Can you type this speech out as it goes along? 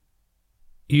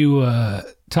You,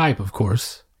 type, of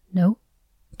course. No.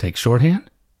 Take shorthand?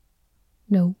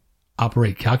 No.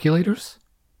 Operate calculators?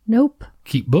 Nope.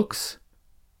 Keep books?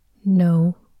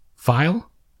 No.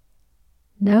 File?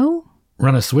 No.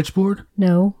 Run a switchboard?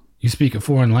 No. You speak a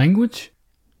foreign language?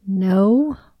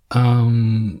 No.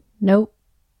 Nope.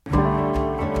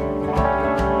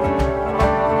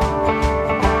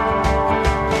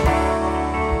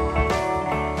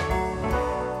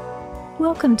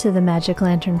 Welcome to the Magic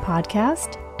Lantern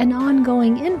Podcast, an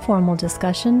ongoing informal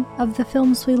discussion of the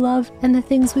films we love and the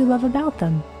things we love about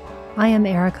them. I am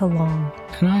Erica Long.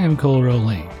 And I am Cole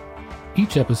Lane.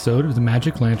 Each episode of the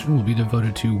Magic Lantern will be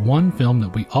devoted to one film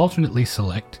that we alternately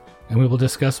select, and we will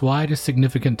discuss why it is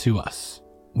significant to us.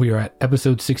 We are at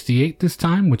episode 68 this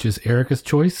time, which is Erica's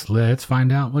choice. Let's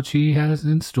find out what she has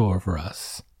in store for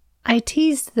us. I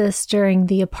teased this during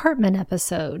the apartment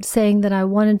episode, saying that I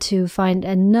wanted to find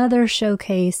another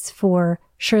showcase for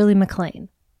Shirley MacLaine.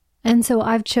 And so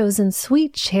I've chosen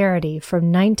Sweet Charity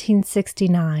from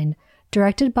 1969,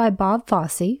 directed by Bob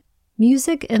Fosse,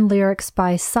 music and lyrics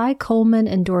by Cy Coleman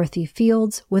and Dorothy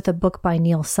Fields, with a book by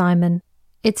Neil Simon.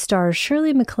 It stars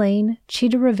Shirley MacLaine,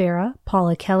 Chita Rivera,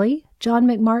 Paula Kelly, John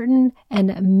McMartin,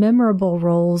 and memorable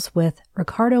roles with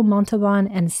Ricardo Montalban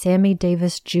and Sammy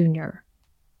Davis Jr.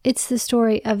 It's the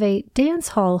story of a dance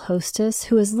hall hostess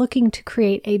who is looking to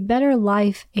create a better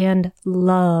life and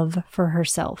love for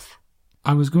herself.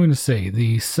 I was going to say,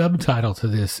 the subtitle to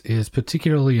this is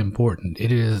particularly important.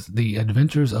 It is The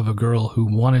Adventures of a Girl Who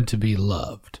Wanted to Be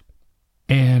Loved.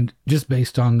 And just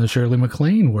based on the Shirley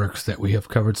MacLaine works that we have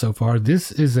covered so far,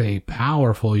 this is a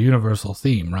powerful universal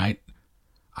theme, right?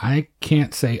 I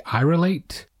can't say I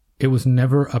relate. It was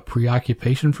never a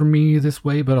preoccupation for me this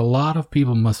way, but a lot of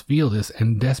people must feel this,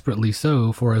 and desperately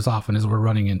so, for as often as we're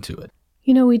running into it.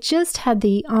 You know, we just had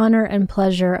the honor and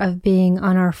pleasure of being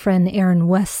on our friend Aaron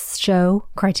West's show,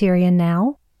 Criterion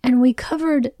Now, and we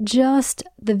covered just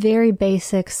the very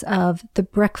basics of The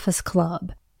Breakfast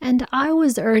Club. And I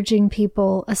was urging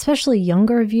people, especially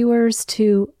younger viewers,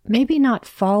 to maybe not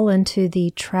fall into the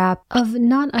trap of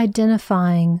not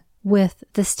identifying with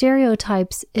the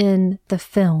stereotypes in the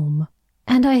film.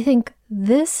 And I think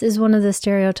this is one of the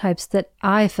stereotypes that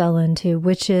I fell into,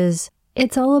 which is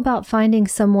it's all about finding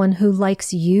someone who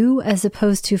likes you as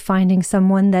opposed to finding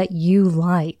someone that you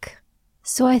like.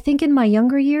 So I think in my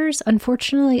younger years,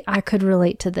 unfortunately, I could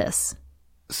relate to this.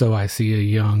 So I see a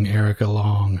young Erica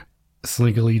Long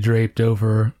sleekly draped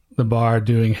over the bar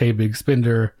doing Hey Big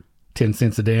Spender, 10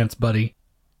 cents a dance, buddy.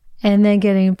 And then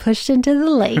getting pushed into the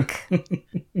lake.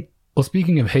 Well,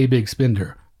 speaking of Hey Big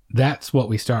Spender, that's what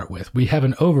we start with. We have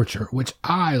an overture, which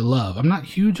I love. I'm not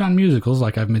huge on musicals,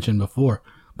 like I've mentioned before,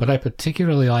 but I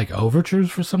particularly like overtures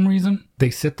for some reason.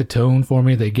 They set the tone for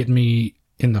me. They get me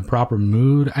in the proper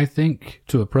mood, I think,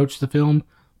 to approach the film.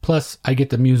 Plus, I get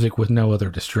the music with no other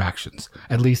distractions,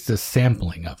 at least a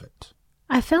sampling of it.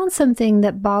 I found something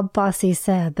that Bob Fosse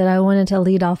said that I wanted to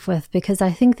lead off with because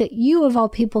I think that you, of all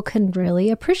people, can really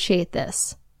appreciate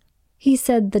this. He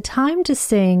said, the time to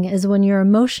sing is when your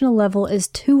emotional level is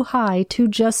too high to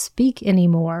just speak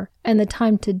anymore, and the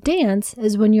time to dance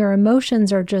is when your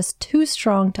emotions are just too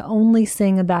strong to only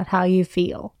sing about how you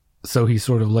feel. So he's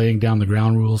sort of laying down the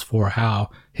ground rules for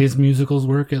how his musicals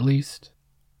work, at least?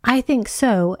 I think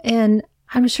so, and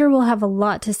I'm sure we'll have a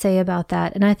lot to say about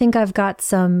that, and I think I've got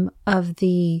some of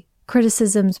the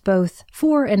criticisms both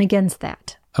for and against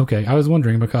that. Okay, I was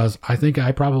wondering because I think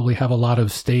I probably have a lot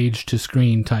of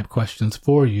stage-to-screen type questions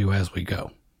for you as we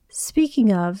go.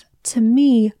 Speaking of, to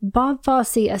me, Bob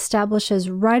Fosse establishes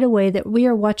right away that we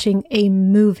are watching a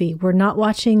movie. We're not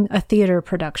watching a theater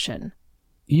production.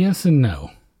 Yes and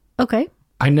no. Okay.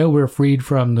 I know we're freed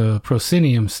from the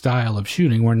proscenium style of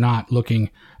shooting. We're not looking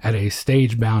at a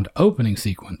stage-bound opening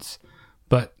sequence.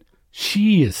 But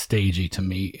she is stagey to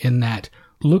me in that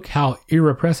look how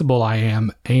irrepressible I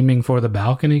am aiming for the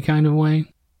balcony kind of way.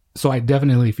 So I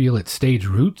definitely feel its stage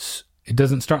roots. It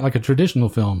doesn't start like a traditional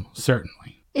film,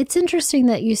 certainly. It's interesting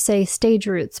that you say stage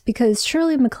roots because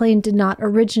Shirley MacLaine did not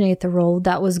originate the role.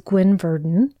 That was Gwen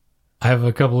Verdon. I have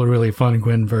a couple of really fun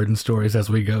Gwen Verdon stories as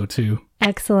we go, too.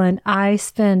 Excellent. I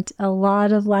spent a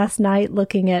lot of last night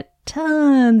looking at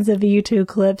tons of YouTube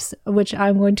clips, which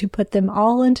I'm going to put them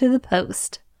all into the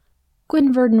post.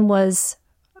 Gwen Verdon was,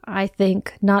 I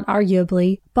think, not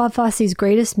arguably, Bob Fosse's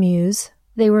greatest muse.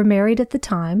 They were married at the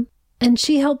time, and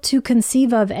she helped to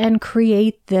conceive of and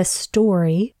create this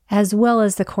story, as well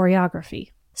as the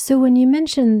choreography. So when you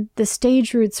mention the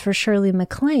stage roots for Shirley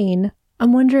MacLaine,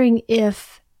 I'm wondering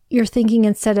if you're thinking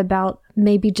instead about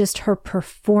maybe just her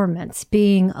performance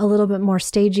being a little bit more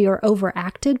stagey or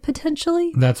overacted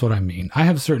potentially? That's what I mean. I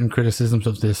have certain criticisms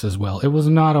of this as well. It was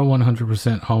not a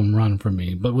 100% home run for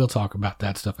me, but we'll talk about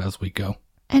that stuff as we go.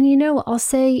 And I'll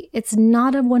say it's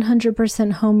not a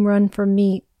 100% home run for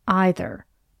me either.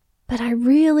 But I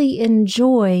really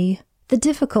enjoy the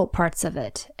difficult parts of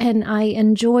it. And I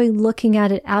enjoy looking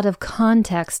at it out of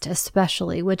context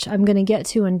especially, which I'm going to get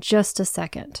to in just a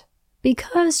second.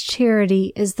 Because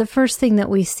Charity is the first thing that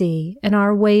we see in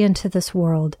our way into this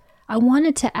world, I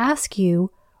wanted to ask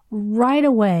you right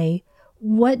away,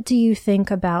 what do you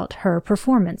think about her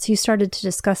performance? You started to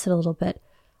discuss it a little bit.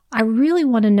 I really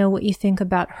want to know what you think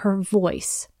about her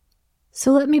voice.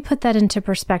 So let me put that into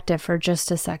perspective for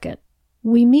just a second.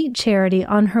 We meet Charity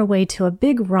on her way to a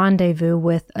big rendezvous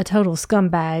with a total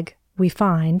scumbag, we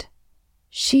find.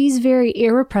 She's very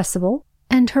irrepressible,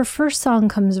 and her first song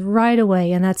comes right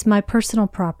away, and that's My Personal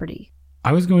Property.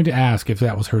 I was going to ask if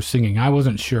that was her singing. I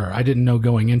wasn't sure. I didn't know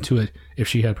going into it if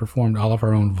she had performed all of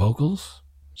her own vocals.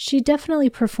 She definitely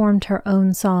performed her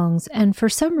own songs, and for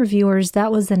some reviewers,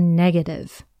 that was a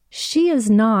negative. She is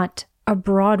not a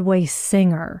Broadway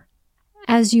singer,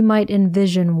 as you might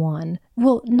envision one.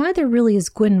 Well, neither really is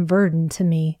Gwen Verdon to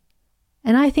me.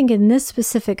 And I think in this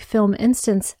specific film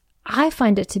instance, I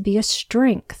find it to be a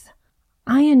strength.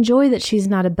 I enjoy that she's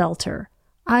not a belter.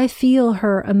 I feel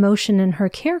her emotion and her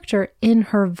character in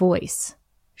her voice.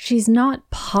 She's not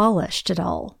polished at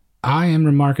all. I am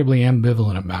remarkably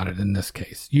ambivalent about it in this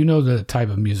case. You know the type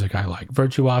of music I like.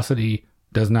 Virtuosity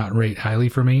does not rate highly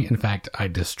for me. In fact, I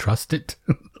distrust it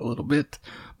a little bit.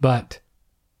 But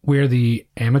where the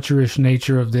amateurish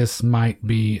nature of this might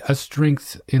be a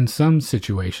strength in some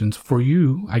situations, for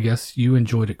you, I guess you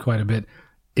enjoyed it quite a bit.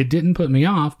 It didn't put me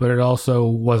off, but it also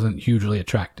wasn't hugely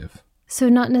attractive. So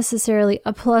not necessarily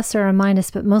a plus or a minus,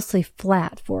 but mostly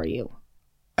flat for you.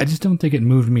 I just don't think it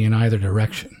moved me in either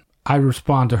direction. I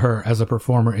respond to her as a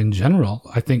performer in general.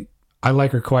 I think I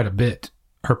like her quite a bit,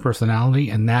 her personality,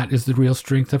 and that is the real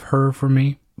strength of her for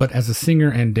me. But as a singer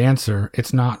and dancer,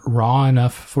 it's not raw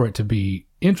enough for it to be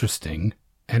interesting,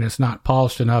 and it's not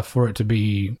polished enough for it to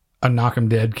be a knock 'em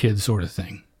dead kid sort of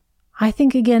thing. I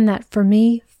think, again, that for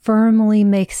me firmly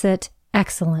makes it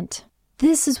excellent.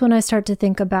 This is when I start to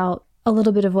think about a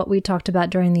little bit of what we talked about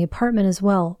during The Apartment as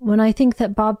well. When I think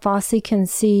that Bob Fosse can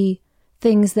see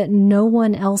things that no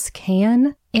one else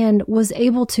can and was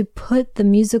able to put the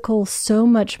musical so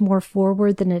much more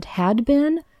forward than it had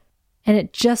been, and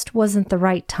it just wasn't the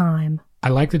right time. I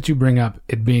like that you bring up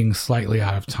it being slightly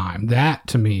out of time. That,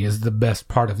 to me, is the best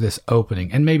part of this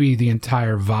opening, and maybe the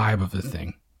entire vibe of the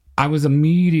thing. I was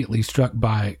immediately struck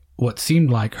by what seemed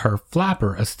like her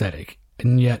flapper aesthetic,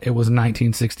 and yet it was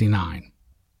 1969.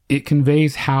 It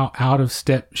conveys how out of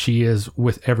step she is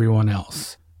with everyone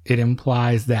else. It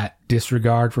implies that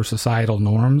disregard for societal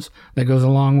norms that goes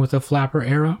along with the flapper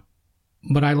era.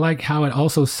 But I like how it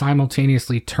also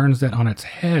simultaneously turns that on its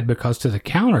head, because to the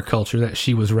counterculture that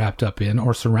she was wrapped up in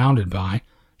or surrounded by,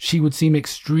 she would seem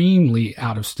extremely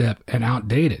out of step and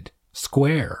outdated,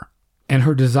 square. And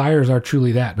her desires are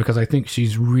truly that, because I think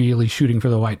she's really shooting for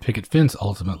the white picket fence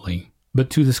ultimately. But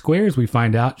to the squares, we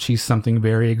find out she's something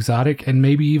very exotic and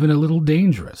maybe even a little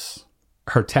dangerous.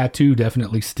 Her tattoo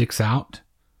definitely sticks out.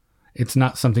 It's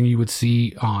not something you would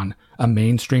see on a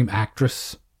mainstream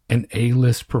actress, an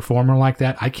A-list performer like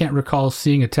that. I can't recall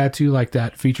seeing a tattoo like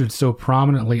that featured so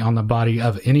prominently on the body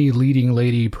of any leading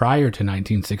lady prior to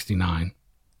 1969.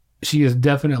 She is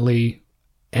definitely,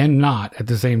 and not at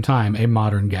the same time, a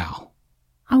modern gal.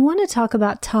 I want to talk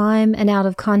about time and out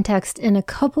of context in a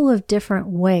couple of different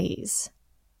ways.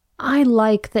 I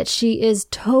like that she is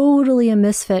totally a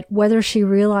misfit, whether she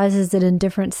realizes it in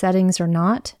different settings or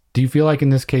not. Do you feel like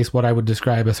in this case what I would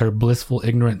describe as her blissful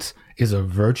ignorance is a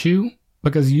virtue?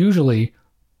 Because usually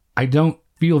I don't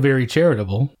feel very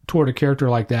charitable toward a character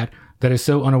like that is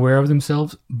so unaware of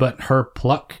themselves, but her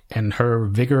pluck and her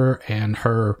vigor and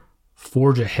her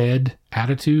forge ahead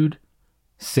attitude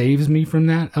saves me from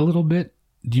that a little bit.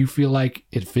 Do you feel like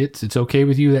it fits? It's okay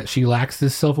with you that she lacks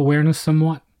this self-awareness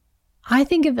somewhat? I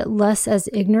think of it less as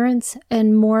ignorance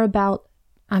and more about,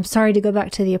 I'm sorry to go back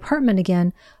to The Apartment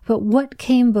again, but what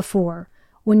came before?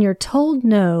 When you're told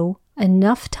no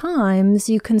enough times,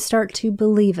 you can start to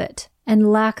believe it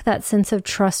and lack that sense of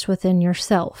trust within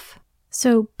yourself.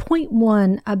 So point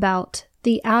one about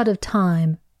the out of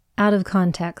time, out of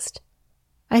context.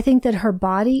 I think that her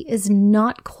body is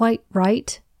not quite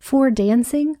right for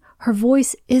dancing. Her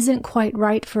voice isn't quite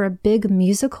right for a big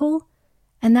musical.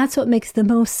 And that's what makes the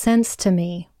most sense to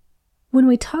me. When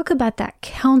we talk about that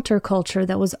counterculture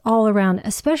that was all around,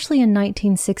 especially in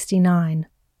 1969,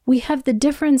 We have the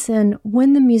difference in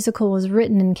when the musical was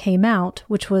written and came out,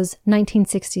 which was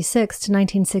 1966 to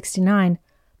 1969.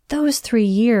 Those 3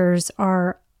 years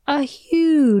are a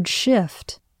huge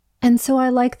shift. And so I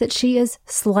like that she is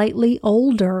slightly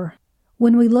older.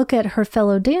 When we look at her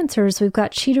fellow dancers, we've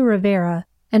got Chita Rivera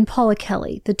and Paula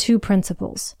Kelly, the 2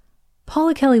 principals.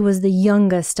 Paula Kelly was the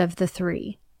youngest of the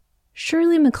 3.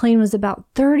 Shirley MacLaine was about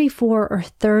 34 or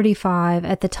 35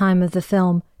 at the time of the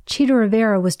film. Chita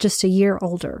Rivera was just a year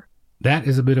older. That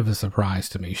is a bit of a surprise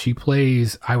to me. She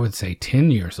plays, I would say,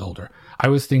 10 years older. I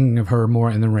was thinking of her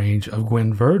more in the range of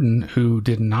Gwen Verdon, who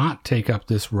did not take up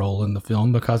this role in the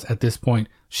film because at this point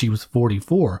she was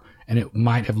 44, and it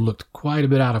might have looked quite a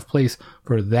bit out of place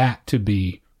for that to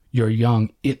be your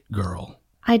young it girl.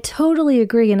 I totally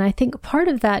agree, and I think part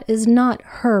of that is not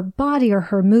her body or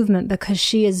her movement because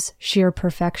she is sheer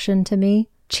perfection to me.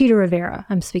 Chita Rivera,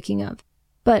 I'm speaking of.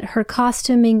 But her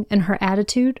costuming and her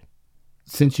attitude.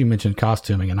 Since you mentioned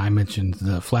costuming and I mentioned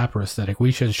the flapper aesthetic,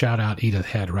 we should shout out Edith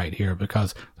Head right here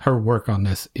because her work on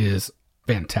this is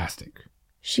fantastic.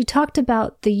 She talked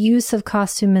about the use of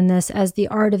costume in this as the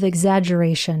art of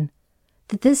exaggeration.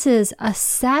 That this is a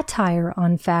satire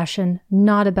on fashion,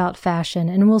 not about fashion,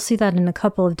 and we'll see that in a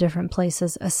couple of different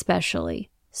places especially.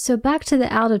 So back to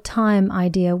the out of time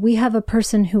idea, we have a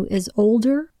person who is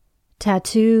older,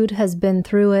 tattooed, has been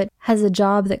through it, has a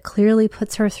job that clearly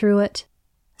puts her through it,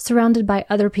 surrounded by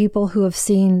other people who have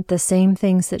seen the same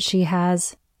things that she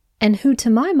has, and who to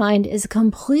my mind is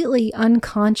completely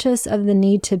unconscious of the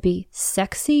need to be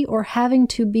sexy or having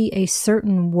to be a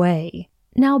certain way.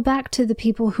 Now back to the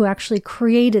people who actually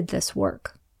created this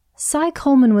work. Cy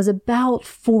Coleman was about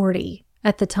 40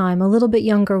 at the time, a little bit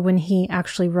younger when he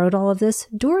actually wrote all of this.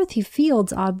 Dorothy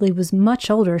Fields, oddly, was much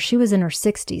older. She was in her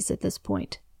 60s at this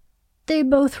point. They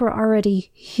both were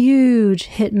already huge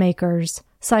hit makers.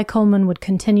 Cy Coleman would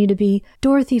continue to be.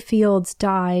 Dorothy Fields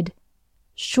died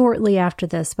shortly after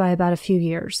this by about a few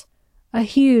years.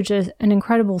 An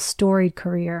incredible storied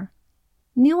career.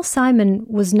 Neil Simon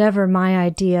was never my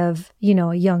idea of, a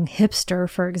young hipster,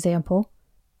 for example.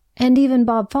 And even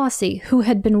Bob Fosse, who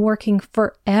had been working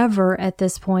forever at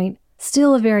this point,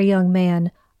 still a very young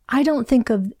man, I don't think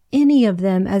of any of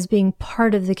them as being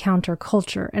part of the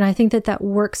counterculture. And I think that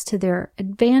works to their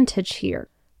advantage here.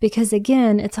 Because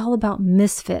again, it's all about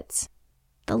misfits.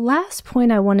 The last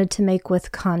point I wanted to make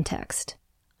with context.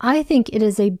 I think it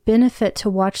is a benefit to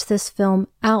watch this film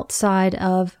outside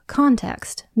of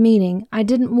context, meaning I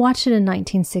didn't watch it in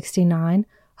 1969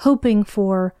 hoping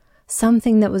for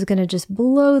something that was going to just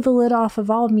blow the lid off of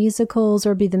all musicals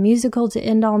or be the musical to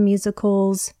end all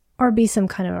musicals or be some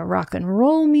kind of a rock and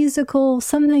roll musical,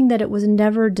 something that it was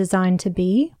never designed to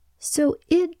be. So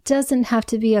it doesn't have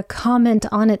to be a comment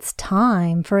on its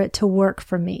time for it to work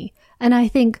for me. And I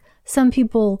think some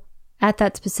people at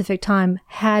that specific time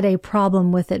had a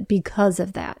problem with it because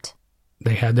of that.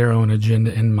 They had their own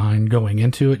agenda in mind going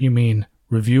into it, you mean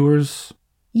reviewers?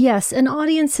 Yes, and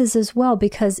audiences as well,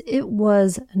 because it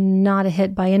was not a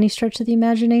hit by any stretch of the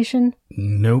imagination.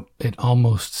 Nope, it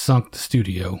almost sunk the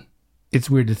studio. It's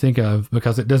weird to think of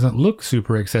because it doesn't look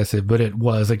super excessive, but it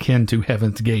was akin to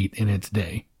Heaven's Gate in its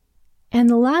day. And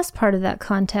the last part of that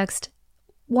context,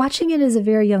 watching it as a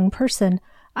very young person,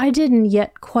 I didn't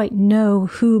yet quite know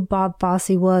who Bob Fosse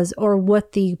was or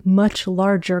what the much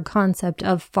larger concept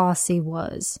of Fosse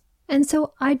was. And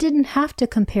so I didn't have to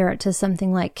compare it to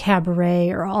something like Cabaret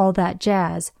or All That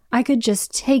Jazz. I could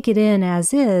just take it in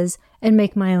as is and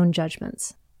make my own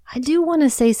judgments. I do want to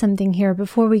say something here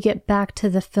before we get back to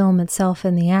the film itself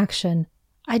and the action.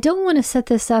 I don't want to set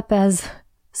this up as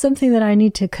something that I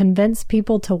need to convince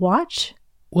people to watch.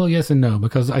 Well, yes and no,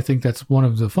 because I think that's one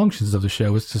of the functions of the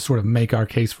show is to sort of make our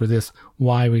case for this,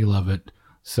 why we love it.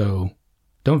 So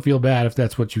don't feel bad if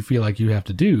that's what you feel like you have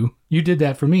to do. You did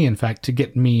that for me, in fact, to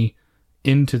get me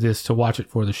into this to watch it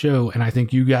for the show, and I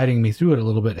think you guiding me through it a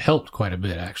little bit helped quite a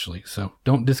bit, actually. So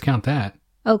don't discount that.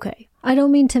 Okay. I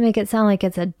don't mean to make it sound like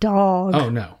it's a dog. Oh,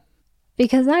 no.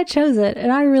 Because I chose it,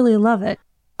 and I really love it.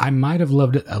 I might have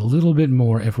loved it a little bit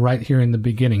more if right here in the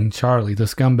beginning, Charlie, the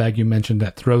scumbag you mentioned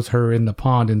that throws her in the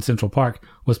pond in Central Park,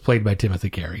 was played by Timothy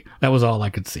Carey. That was all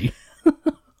I could see.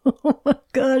 Oh my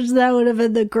gosh, that would have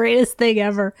been the greatest thing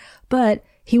ever. But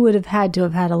he would have had to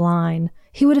have had a line.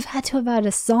 He would have had to have had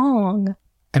a song.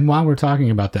 And while we're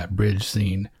talking about that bridge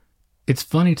scene, it's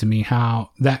funny to me how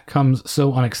that comes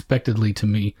so unexpectedly to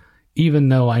me, even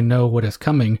though I know what is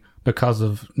coming because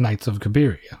of Knights of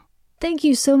Cabiria. Thank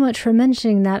you so much for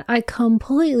mentioning that. I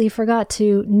completely forgot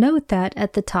to note that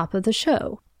at the top of the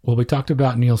show. Well, we talked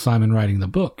about Neil Simon writing the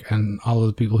book and all of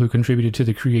the people who contributed to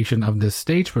the creation of this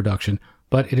stage production,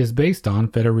 but it is based on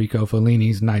Federico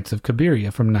Fellini's Nights of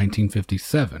Cabiria from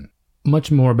 1957. Much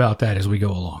more about that as we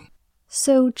go along.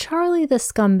 So Charlie the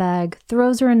scumbag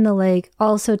throws her in the lake,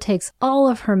 also takes all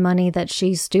of her money that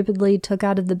she stupidly took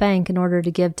out of the bank in order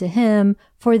to give to him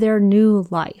for their new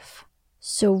life.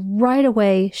 So right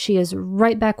away, she is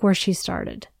right back where she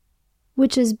started,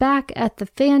 which is back at the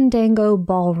Fandango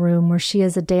Ballroom where she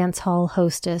is a dance hall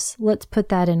hostess. Let's put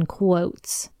that in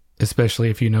quotes. Especially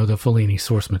if you know the Fellini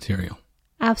source material.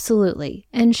 Absolutely.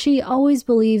 And she always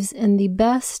believes in the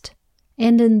best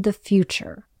and in the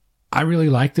future. I really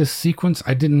like this sequence.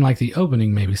 I didn't like the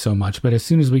opening maybe so much, but as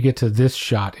soon as we get to this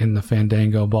shot in the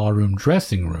Fandango Ballroom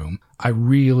dressing room, I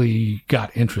really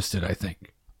got interested, I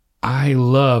think. I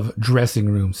love dressing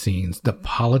room scenes, the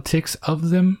politics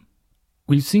of them.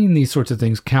 We've seen these sorts of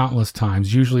things countless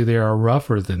times. Usually they are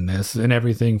rougher than this, and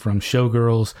everything from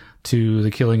Showgirls to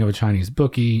The Killing of a Chinese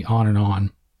Bookie, on and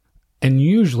on. And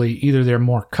usually either they're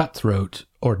more cutthroat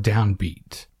or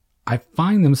downbeat. I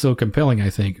find them so compelling, I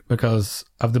think, because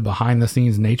of the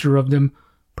behind-the-scenes nature of them.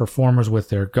 Performers with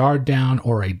their guard down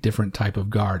or a different type of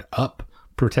guard up,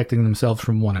 protecting themselves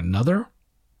from one another.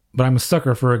 But I'm a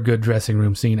sucker for a good dressing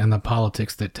room scene and the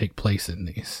politics that take place in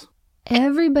these.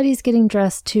 Everybody's getting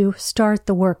dressed to start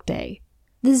the workday.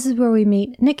 This is where we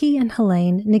meet Nikki and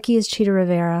Helene. Nikki is Chita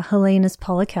Rivera, Helene is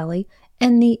Paula Kelly,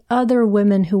 and the other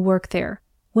women who work there.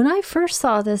 When I first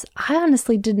saw this, I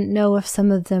honestly didn't know if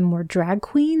some of them were drag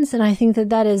queens, and I think that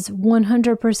that is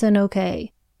 100%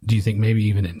 okay. Do you think maybe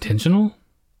even intentional?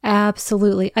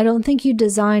 Absolutely. I don't think you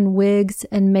design wigs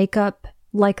and makeup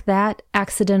like that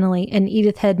accidentally, and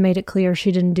Edith Head made it clear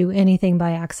she didn't do anything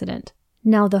by accident.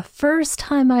 Now, the first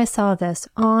time I saw this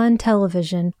on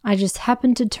television, I just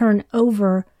happened to turn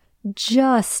over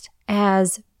just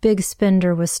as Big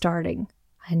Spender was starting.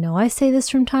 I know I say this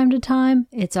from time to time.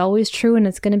 It's always true, and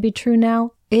it's going to be true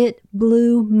now. It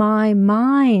blew my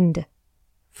mind.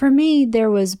 For me,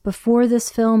 there was before this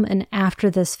film and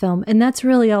after this film, and that's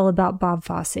really all about Bob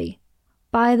Fosse.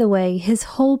 By the way, his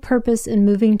whole purpose in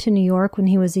moving to New York when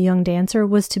he was a young dancer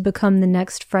was to become the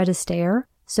next Fred Astaire.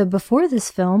 So before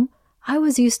this film, I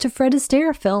was used to Fred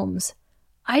Astaire films.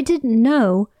 I didn't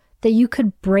know that you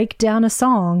could break down a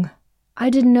song. I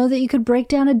didn't know that you could break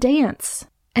down a dance.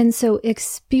 And so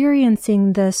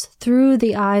experiencing this through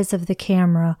the eyes of the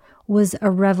camera was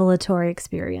a revelatory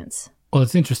experience. Well,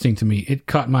 it's interesting to me. It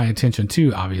caught my attention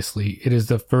too, obviously. It is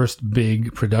the first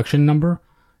big production number,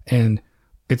 and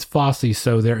it's Fosse,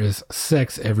 so there is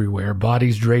sex everywhere,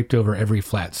 bodies draped over every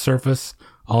flat surface,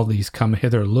 all these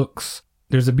come-hither looks.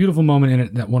 There's a beautiful moment in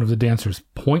it that one of the dancers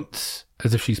points,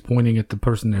 as if she's pointing at the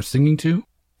person they're singing to,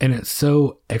 and it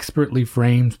so expertly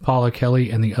frames Paula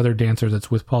Kelly and the other dancer that's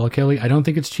with Paula Kelly. I don't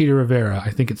think it's Chita Rivera. I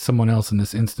think it's someone else in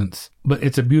this instance. But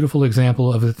it's a beautiful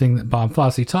example of the thing that Bob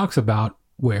Fosse talks about,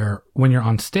 where when you're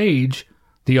on stage,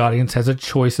 the audience has a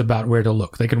choice about where to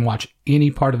look. They can watch any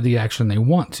part of the action they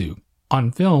want to.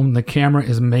 On film, the camera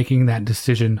is making that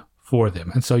decision for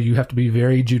them. And so you have to be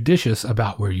very judicious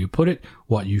about where you put it,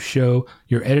 what you show.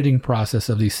 Your editing process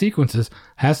of these sequences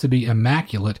has to be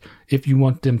immaculate if you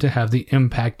want them to have the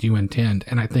impact you intend.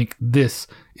 And I think this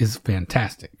is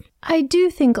fantastic. I do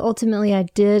think ultimately I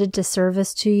did a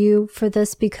disservice to you for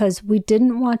this because we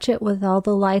didn't watch it with all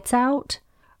the lights out,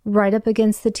 right up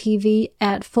against the TV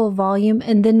at full volume,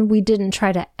 and then we didn't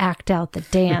try to act out the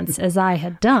dance as I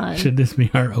had done. Should this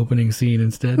be our opening scene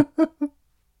instead?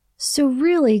 So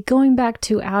really, going back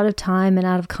to Out of Time and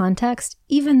Out of Context,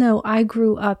 even though I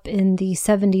grew up in the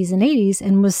 70s and 80s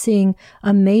and was seeing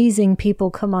amazing people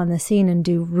come on the scene and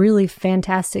do really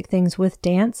fantastic things with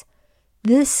dance,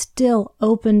 this still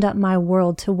opened up my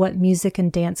world to what music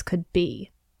and dance could be.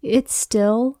 It's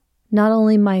still not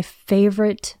only my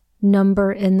favorite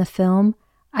number in the film,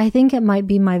 I think it might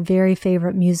be my very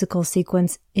favorite musical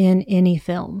sequence in any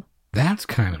film. That's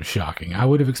kind of shocking. I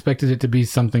would have expected it to be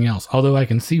something else, although I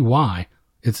can see why.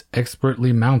 It's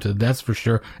expertly mounted, that's for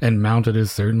sure, and mounted is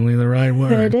certainly the right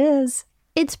word. It is.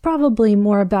 It's probably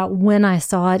more about when I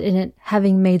saw it and it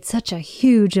having made such a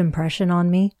huge impression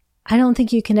on me. I don't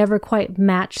think you can ever quite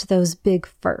match those big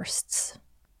firsts.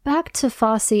 Back to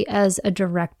Fosse as a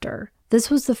director. This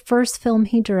was the first film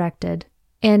he directed,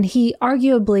 and he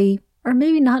arguably, or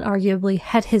maybe not arguably,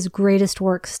 had his greatest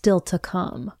work still to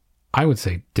come. I would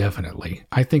say definitely.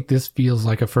 I think this feels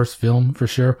like a first film for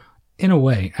sure. In a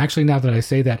way, actually, now that I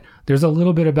say that, there's a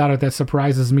little bit about it that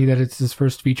surprises me that it's his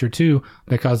first feature too,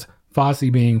 because Fosse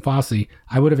being Fosse,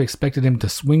 I would have expected him to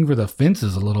swing for the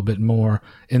fences a little bit more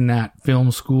in that film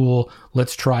school,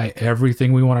 let's try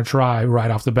everything we want to try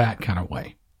right off the bat kind of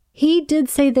way. He did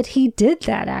say that he did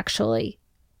that, actually.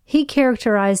 He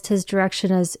characterized his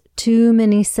direction as too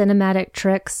many cinematic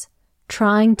tricks,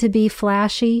 trying to be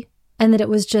flashy, and that it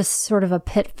was just sort of a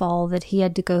pitfall that he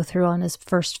had to go through on his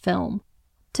first film.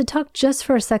 To talk just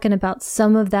for a second about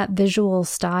some of that visual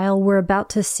style, we're about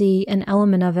to see an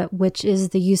element of it, which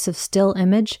is the use of still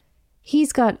image.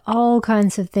 He's got all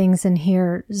kinds of things in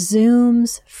here: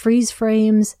 zooms, freeze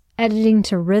frames, editing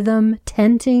to rhythm,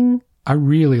 tinting. I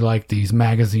really like these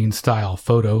magazine-style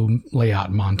photo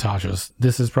layout montages.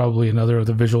 This is probably another of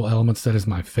the visual elements that is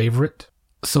my favorite.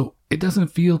 So it doesn't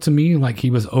feel to me like he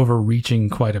was overreaching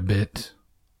quite a bit.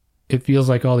 It feels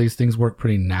like all these things work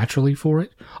pretty naturally for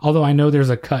it. Although I know there's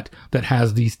a cut that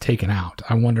has these taken out.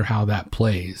 I wonder how that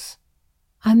plays.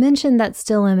 I mentioned that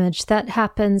still image. That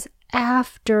happens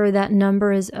after that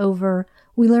number is over.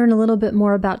 We learn a little bit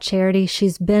more about Charity.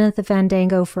 She's been at the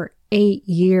Fandango for 8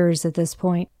 years at this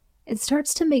point. It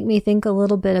starts to make me think a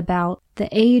little bit about the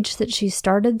age that she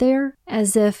started there,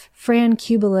 as if Fran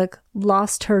Kubelik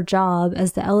lost her job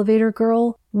as the elevator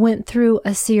girl, went through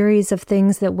a series of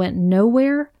things that went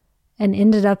nowhere, and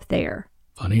ended up there.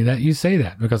 Funny that you say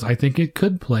that, because I think it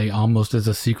could play almost as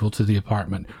a sequel to The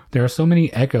Apartment. There are so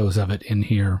many echoes of it in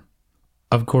here.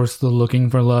 Of course, the looking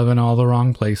for love in all the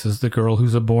wrong places, the girl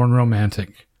who's a born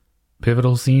romantic,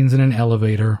 pivotal scenes in an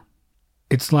elevator.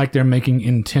 It's like they're making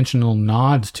intentional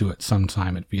nods to it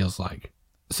sometime, it feels like.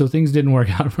 So things didn't work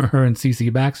out for her and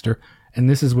CC Baxter, and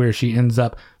this is where she ends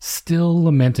up still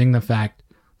lamenting the fact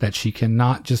that she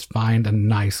cannot just find a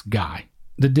nice guy.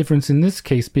 The difference in this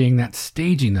case being that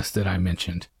staginess that I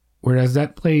mentioned, whereas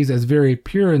that plays as very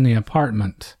pure in The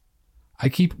Apartment. I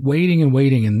keep waiting and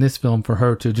waiting in this film for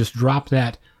her to just drop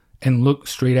that and look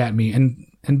straight at me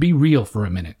and be real for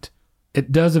a minute.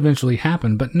 It does eventually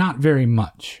happen, but not very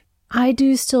much. I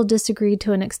do still disagree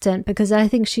to an extent, because I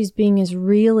think she's being as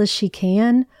real as she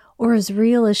can, or as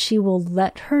real as she will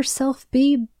let herself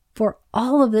be, for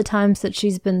all of the times that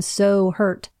she's been so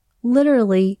hurt.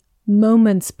 Literally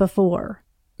moments before.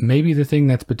 Maybe the thing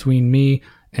that's between me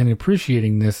and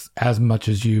appreciating this as much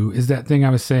as you is that thing I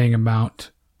was saying about,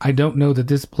 I don't know that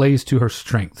this plays to her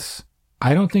strengths.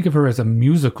 I don't think of her as a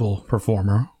musical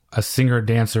performer, a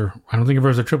singer-dancer. I don't think of her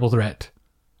as a triple threat.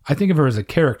 I think of her as a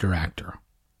character actor,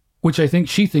 which I think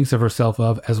she thinks of herself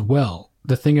of as well.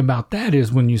 The thing about that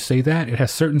is when you say that, it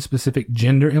has certain specific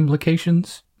gender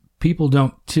implications. People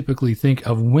don't typically think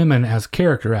of women as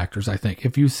character actors, I think.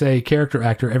 If you say character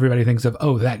actor, everybody thinks of,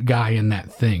 oh, that guy in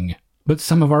that thing. But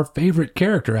some of our favorite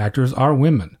character actors are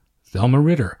women. Thelma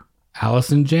Ritter,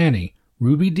 Allison Janney,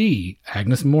 Ruby Dee,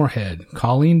 Agnes Moorehead,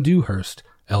 Colleen Dewhurst,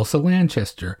 Elsa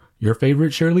Lanchester, your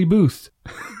favorite Shirley Booth.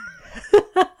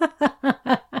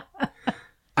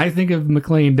 I think of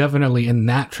McLean definitely in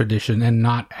that tradition and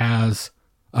not as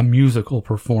a musical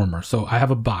performer. So I have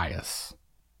a bias.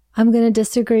 I'm going to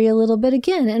disagree a little bit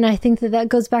again, and I think that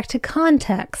goes back to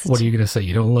context. What are you going to say?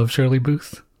 You don't love Shirley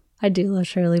Booth? I do love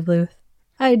Shirley Booth.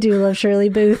 I do love Shirley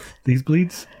Booth. These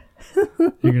bleeds?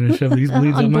 You're going to shove these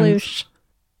bleeds on mine?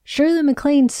 Shirley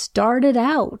MacLaine started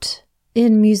out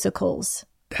in musicals.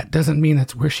 That doesn't mean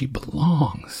that's where she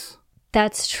belongs.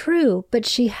 That's true, but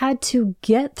she had to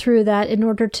get through that in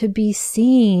order to be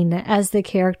seen as the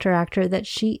character actor that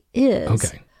she is.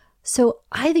 Okay. So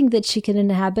I think that she can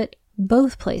inhabit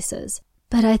both places.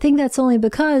 But I think that's only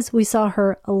because we saw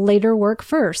her later work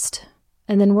first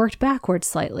and then worked backwards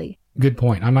slightly. Good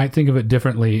point. I might think of it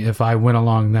differently if I went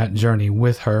along that journey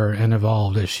with her and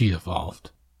evolved as she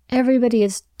evolved. Everybody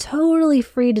is totally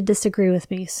free to disagree with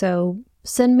me, so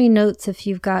send me notes if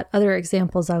you've got other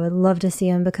examples. I would love to see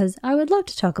them, because I would love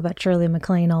to talk about Shirley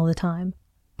MacLaine all the time.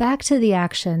 Back to the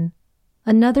action.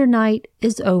 Another night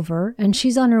is over, and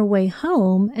she's on her way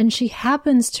home, and she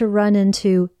happens to run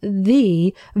into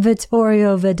the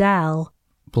Vittorio Vidal.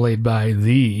 Played by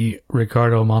the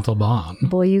Ricardo Montalban.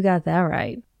 Boy, you got that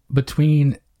right.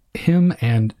 Between him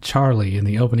and Charlie in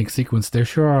the opening sequence, there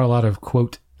sure are a lot of,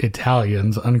 quote,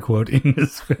 Italians, unquote, in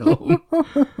this film.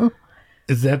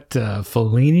 Is that a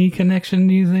Fellini connection,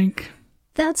 do you think?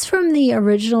 That's from the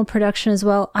original production as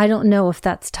well. I don't know if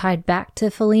that's tied back to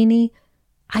Fellini.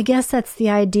 I guess that's the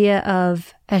idea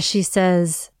of, as she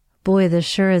says, boy, this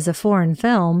sure is a foreign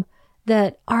film,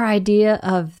 that our idea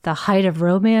of the height of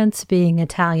romance being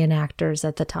Italian actors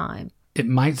at the time. It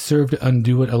might serve to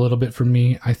undo it a little bit for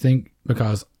me, I think,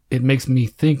 because it makes me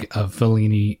think of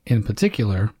Fellini in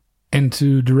particular, and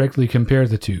to directly compare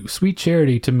the two. Sweet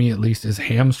Charity, to me at least, is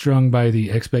hamstrung by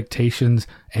the expectations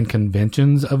and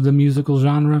conventions of the musical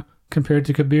genre compared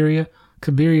to Cabiria.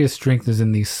 Cabiria's strength is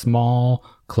in these small,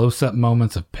 close-up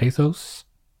moments of pathos.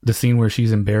 The scene where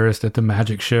she's embarrassed at the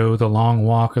magic show, the long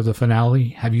walk of the finale.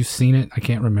 Have you seen it? I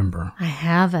can't remember. I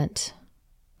haven't.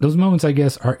 Those moments, I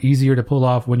guess, are easier to pull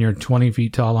off when you're 20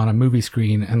 feet tall on a movie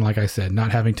screen and, like I said,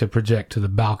 not having to project to the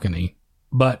balcony.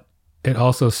 But it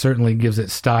also certainly gives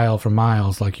it style for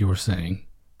miles, like you were saying.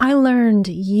 I learned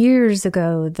years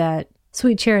ago that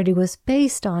Sweet Charity was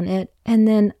based on it, and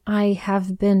then I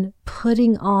have been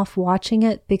putting off watching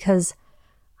it because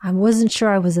I wasn't sure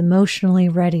I was emotionally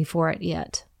ready for it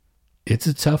yet. It's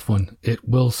a tough one. It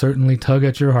will certainly tug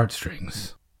at your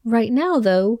heartstrings. Right now,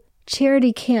 though,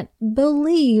 Charity can't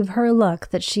believe her luck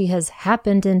that she has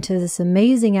happened into this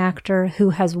amazing actor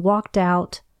who has walked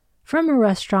out from a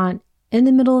restaurant in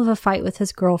the middle of a fight with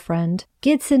his girlfriend,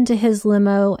 gets into his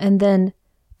limo, and then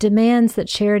demands that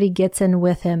Charity gets in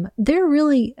with him. They're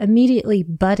really immediately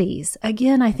buddies.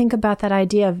 Again, I think about that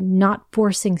idea of not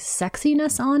forcing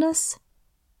sexiness on us,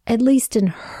 at least in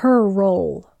her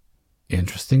role.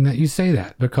 Interesting that you say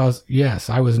that, because yes,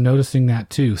 I was noticing that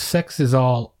too. Sex is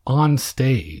all on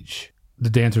stage. The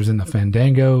dancers in the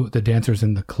fandango, the dancers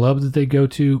in the club that they go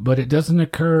to, but it doesn't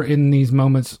occur in these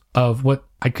moments of what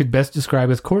I could best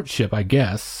describe as courtship, I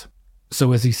guess.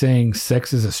 So is he saying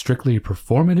sex is a strictly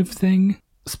performative thing,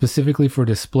 specifically for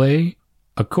display?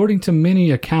 According to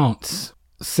many accounts,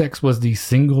 sex was the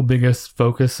single biggest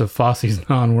focus of Fosse's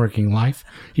non-working life.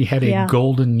 He had a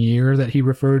golden year that he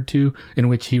referred to, in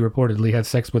which he reportedly had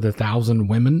sex with 1,000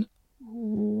 women.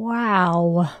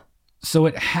 Wow. So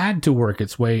it had to work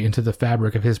its way into the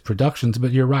fabric of his productions,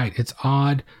 but you're right, it's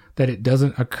odd that it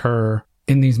doesn't occur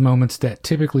in these moments that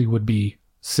typically would be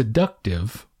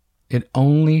seductive. It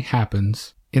only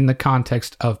happens in the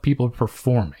context of people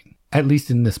performing, at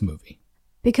least in this movie.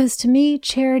 Because to me,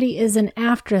 Charity is an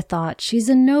afterthought. She's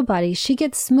a nobody. She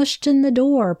gets smushed in the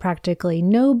door, practically.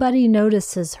 Nobody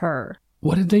notices her.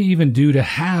 What did they even do to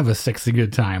have a sexy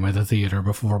good time at the theater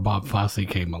before Bob Fosse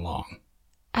came along?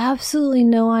 Absolutely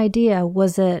no idea.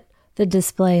 Was it the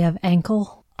display of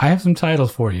ankle? I have some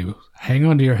titles for you. Hang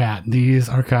on to your hat. These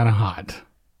are kind of hot.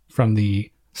 From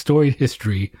the storied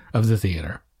history of the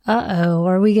theater. Uh-oh.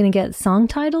 Are we going to get song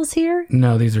titles here?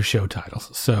 No, these are show titles.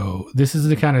 So this is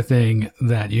the kind of thing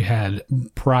that you had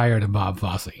prior to Bob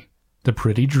Fosse. The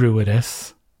Pretty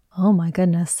Druidess. Oh my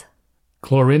goodness.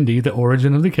 Clorinda, The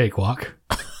Origin of the Cakewalk.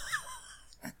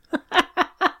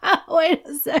 Wait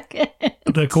a second.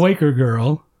 The Quaker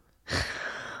Girl.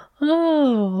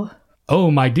 Oh. Oh,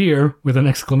 my dear, with an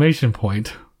exclamation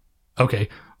point. Okay,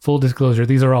 full disclosure,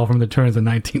 these are all from the turn of the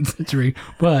 19th century,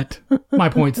 but my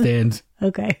point stands.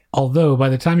 Okay. Although, by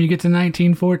the time you get to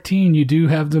 1914, you do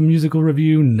have the musical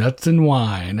review Nuts and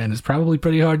Wine, and it's probably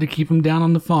pretty hard to keep them down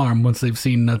on the farm once they've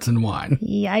seen Nuts and Wine.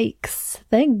 Yikes.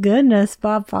 Thank goodness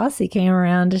Bob Fosse came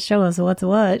around to show us what's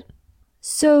what.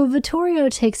 So Vittorio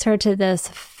takes her to this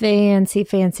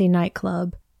fancy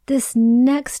nightclub. This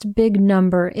next big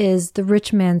number is The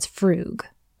Rich Man's Frug.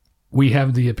 We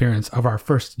have the appearance of our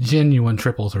first genuine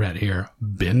triple threat here,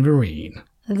 Ben Vereen.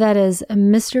 That is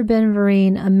Mr. Ben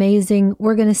Vereen, amazing.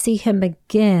 We're going to see him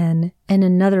again in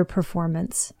another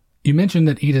performance. You mentioned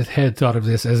that Edith Head thought of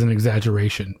this as an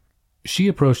exaggeration. She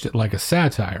approached it like a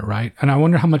satire, right? And I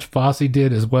wonder how much Fosse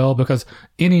did as well, because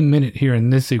any minute here in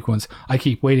this sequence, I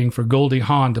keep waiting for Goldie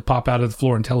Hawn to pop out of the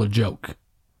floor and tell a joke.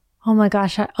 Oh my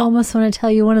gosh, I almost want to tell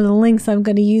you one of the links I'm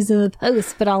going to use in the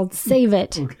post, but I'll save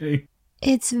it. Okay.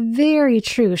 It's very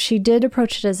true. She did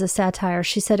approach it as a satire.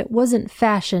 She said it wasn't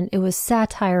fashion, it was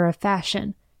satire of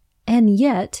fashion. And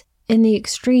yet, in the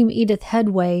extreme Edith Head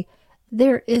way,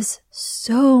 there is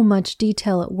so much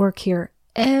detail at work here.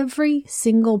 Every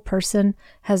single person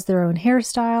has their own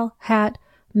hairstyle, hat,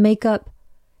 makeup,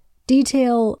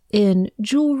 detail in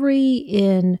jewelry,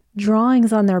 in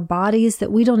drawings on their bodies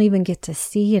that we don't even get to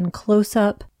see in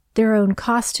close-up, their own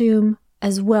costume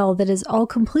as well that is all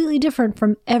completely different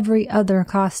from every other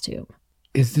costume.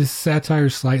 Is this satire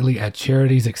slightly at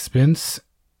Charity's expense?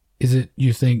 Is it,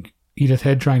 you think, Edith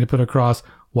Head trying to put across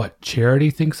what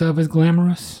Charity thinks of as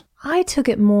glamorous? I took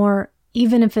it more,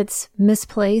 even if it's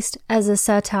misplaced, as a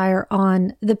satire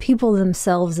on the people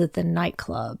themselves at the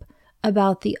nightclub,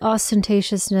 about the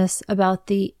ostentatiousness, about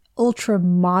the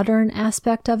ultra-modern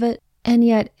aspect of it, and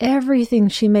yet everything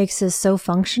she makes is so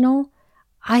functional.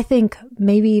 I think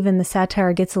maybe even the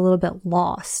satire gets a little bit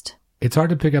lost. It's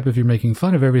hard to pick up if you're making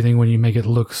fun of everything when you make it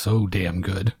look so damn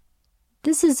good.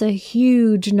 This is a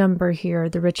huge number here,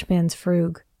 The Rich Man's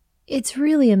Frug. It's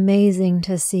really amazing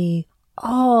to see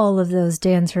all of those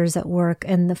dancers at work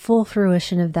and the full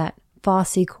fruition of that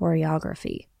Fosse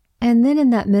choreography. And then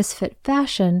in that misfit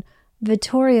fashion,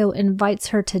 Vittorio invites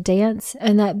her to dance,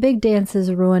 and that big dance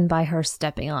is ruined by her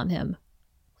stepping on him.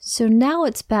 So now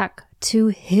it's back to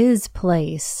his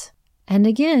place, And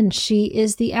again, she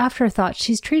is the afterthought.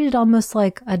 She's treated almost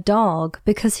like a dog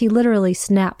because he literally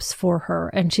snaps for her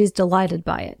and she's delighted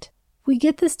by it. We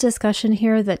get this discussion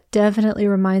here that definitely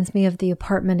reminds me of The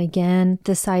Apartment again.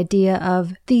 This idea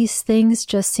of these things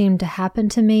just seem to happen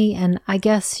to me, and I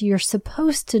guess you're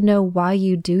supposed to know why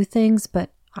you do things,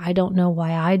 but I don't know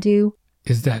why I do.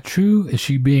 Is that true? Is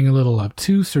she being a little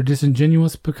obtuse or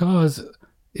disingenuous? Because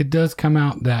it does come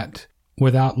out that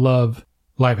without love,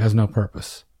 life has no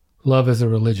purpose. Love is a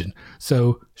religion.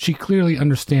 So she clearly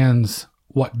understands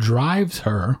what drives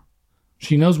her.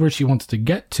 She knows where she wants to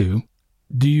get to.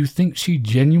 Do you think she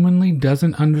genuinely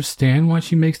doesn't understand why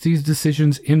she makes these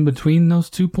decisions in between those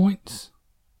 2 points?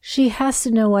 She has to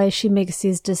know why she makes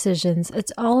these decisions.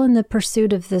 It's all in the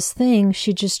pursuit of this thing.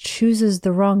 She just chooses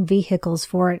the wrong vehicles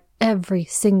for it every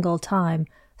single time.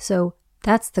 So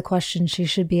that's the question she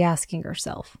should be asking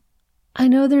herself. I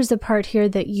know there's a part here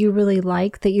that you really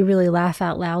like, that you really laugh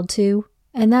out loud to,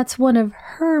 and that's one of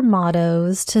her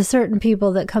mottos to certain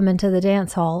people that come into the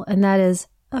dance hall, and that is,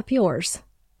 up yours.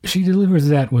 She delivers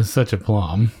that with such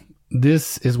aplomb.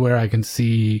 This is where I can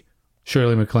see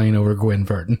Shirley MacLaine over Gwen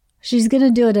Verdon. She's going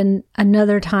to do it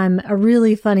another time, a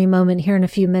really funny moment here in a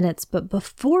few minutes, but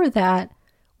before that,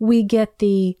 we get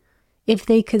the If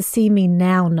They Could See Me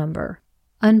Now number.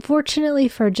 Unfortunately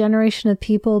for a generation of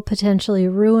people potentially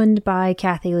ruined by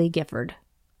Kathie Lee Gifford.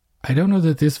 I don't know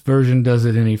that this version does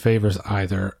it any favors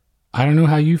either. I don't know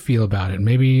how you feel about it.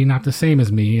 Maybe not the same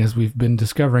as me, as we've been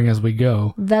discovering as we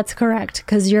go. That's correct,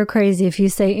 because you're crazy if you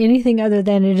say anything other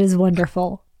than it is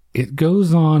wonderful. It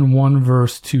goes on one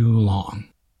verse too long.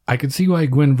 I could see why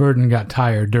Gwen Verdon got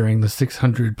tired during the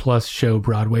 600-plus show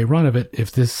Broadway run of it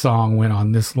if this song went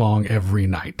on this long every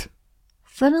night.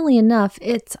 Funnily enough,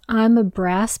 it's I'm a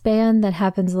Brass Band that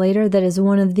happens later that is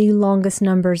one of the longest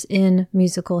numbers in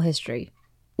musical history.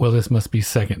 Well, this must be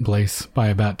second place by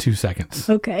about 2 seconds.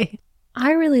 Okay.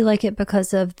 I really like it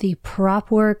because of the prop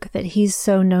work that he's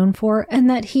so known for and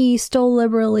that he stole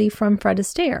liberally from Fred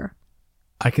Astaire.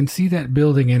 I can see that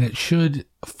building, and it should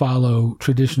follow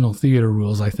traditional theater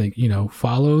rules, I think.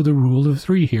 Follow the rule of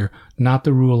 3 here, not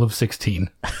the rule of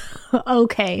 16.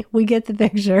 Okay, we get the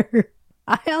picture.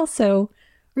 I also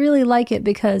really like it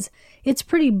because it's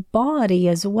pretty bawdy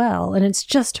as well, and it's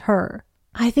just her.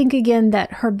 I think, again,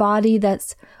 that her body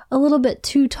that's a little bit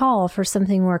too tall for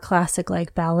something more classic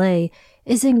like ballet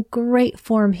is in great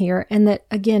form here, and that,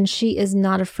 again, she is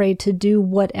not afraid to do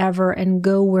whatever and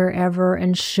go wherever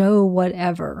and show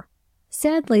whatever.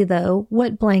 Sadly, though,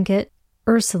 Wet Blanket,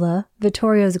 Ursula,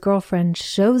 Vittorio's girlfriend,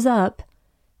 shows up,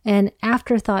 and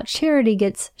afterthought Charity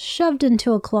gets shoved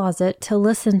into a closet to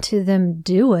listen to them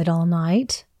do it all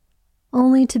night,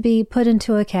 only to be put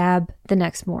into a cab the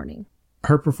next morning.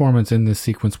 Her performance in this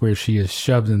sequence where she is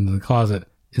shoved into the closet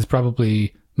is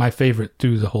probably my favorite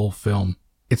through the whole film.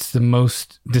 It's the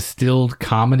most distilled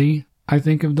comedy, I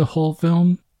think, of the whole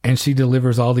film. And she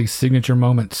delivers all these signature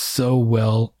moments so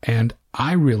well. And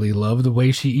I really love the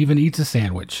way she even eats a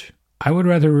sandwich. I would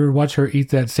rather watch her eat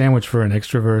that sandwich for an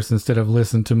extra verse instead of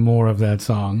listen to more of that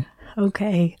song.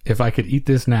 Okay. If I could eat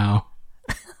this now.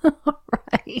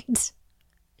 Right.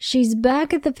 She's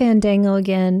back at the Fandango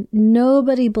again.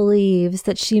 Nobody believes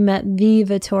that she met the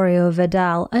Vittorio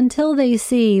Vidal until they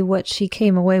see what she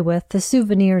came away with, the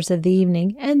souvenirs of the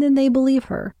evening, and then they believe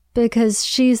her. Because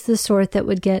she's the sort that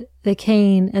would get the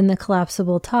cane and the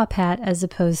collapsible top hat as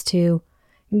opposed to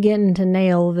getting to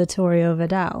nail Vittorio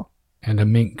Vidal. And a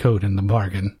mink coat in the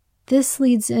bargain. This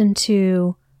leads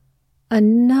into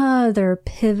another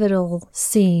pivotal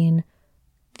scene.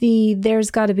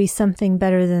 There's got to be something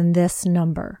better than this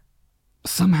number.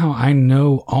 Somehow I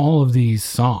know all of these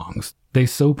songs. They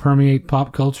so permeate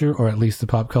pop culture, or at least the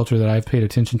pop culture that I've paid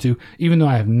attention to. Even though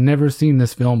I have never seen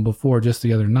this film before just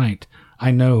the other night, I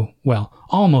know, well,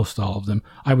 almost all of them.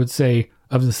 I would say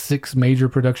of the 6 major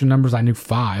production numbers, I knew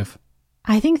 5.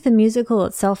 I think the musical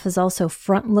itself is also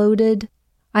front-loaded.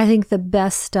 I think the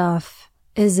best stuff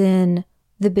is in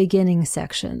the beginning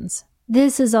sections.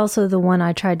 This is also the one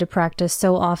I tried to practice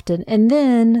so often. And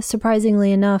then,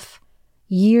 surprisingly enough,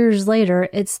 years later,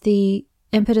 it's the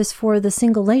impetus for the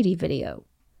Single Lady video.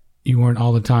 You weren't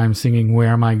all the time singing Where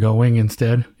Am I Going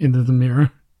instead into the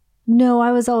mirror? No,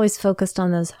 I was always focused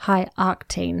on those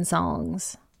high-octane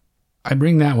songs. I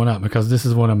bring that one up because this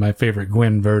is one of my favorite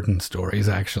Gwen Verdon stories,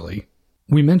 actually.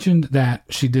 We mentioned that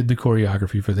she did the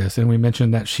choreography for this, and we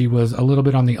mentioned that she was a little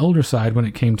bit on the older side when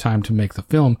it came time to make the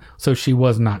film, so she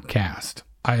was not cast.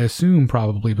 I assume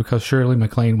probably because Shirley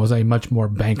MacLaine was a much more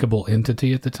bankable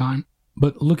entity at the time.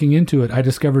 But looking into it, I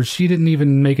discovered she didn't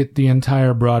even make it the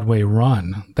entire Broadway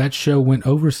run. That show went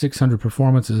over 600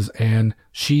 performances, and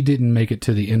she didn't make it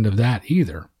to the end of that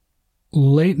either.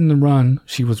 Late in the run,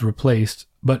 she was replaced,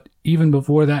 but even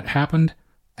before that happened,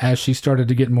 as she started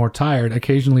to get more tired,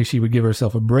 occasionally she would give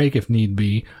herself a break if need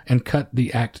be and cut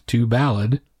the Act 2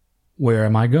 ballad, Where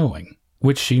Am I Going?,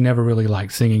 which she never really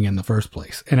liked singing in the first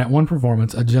place. And at one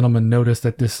performance, a gentleman noticed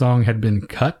that this song had been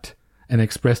cut and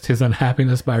expressed his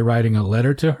unhappiness by writing a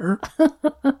letter to her.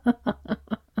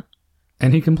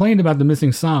 And he complained about the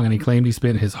missing song, and he claimed he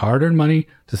spent his hard-earned money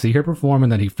to see her perform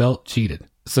and that he felt cheated.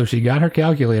 So she got her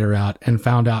calculator out and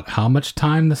found out how much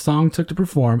time the song took to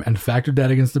perform and factored that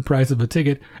against the price of a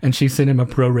ticket, and she sent him a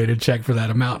prorated check for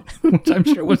that amount, which I'm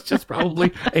sure was just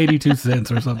probably 82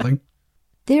 cents or something.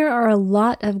 There are a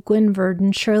lot of Gwen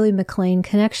Verdon, Shirley MacLaine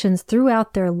connections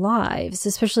throughout their lives,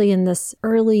 especially in this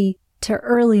early to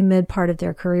early mid part of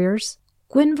their careers.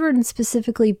 Gwen Verdon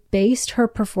specifically based her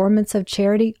performance of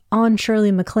Charity on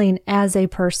Shirley MacLaine as a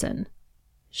person.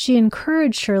 She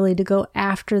encouraged Shirley to go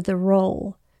after the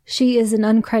role. She is an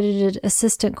uncredited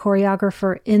assistant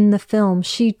choreographer in the film.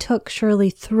 She took Shirley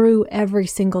through every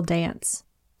single dance.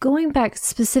 Going back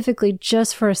specifically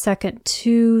just for a second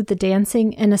to the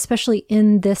dancing, and especially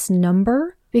in this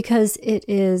number, because it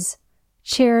is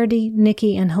Charity,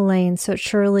 Nikki, and Helene, so it's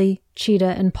Shirley,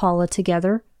 Cheetah, and Paula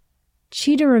together.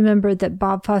 Cheetah remembered that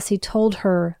Bob Fosse told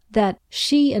her that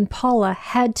she and Paula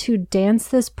had to dance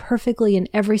this perfectly in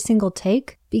every single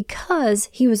take because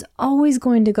he was always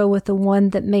going to go with the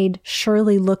one that made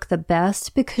Shirley look the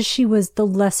best because she was the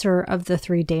lesser of the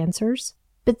three dancers.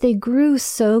 But they grew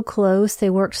so close, they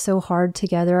worked so hard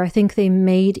together. I think they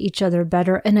made each other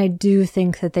better, and I do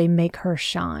think that they make her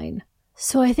shine.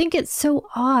 So I think it's so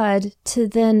odd to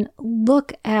then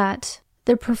look at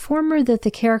the performer that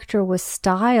the character was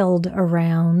styled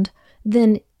around,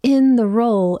 then in the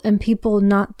role, and people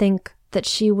not think that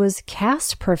she was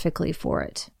cast perfectly for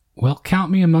it. Well, count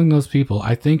me among those people.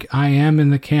 I think I am in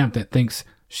the camp that thinks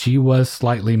she was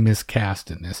slightly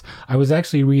miscast in this. I was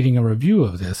actually reading a review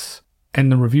of this,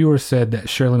 and the reviewer said that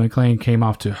Shirley MacLaine came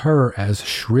off to her as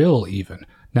shrill even.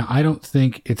 Now, I don't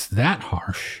think it's that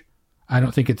harsh. I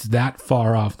don't think it's that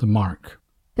far off the mark.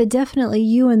 But definitely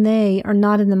you and they are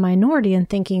not in the minority in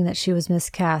thinking that she was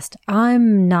miscast.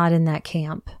 I'm not in that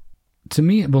camp. To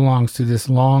me, it belongs to this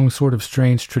long, sort of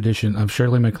strange tradition of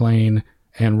Shirley MacLaine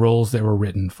and roles that were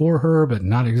written for her, but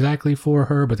not exactly for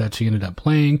her, but that she ended up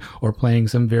playing or playing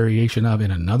some variation of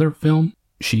in another film.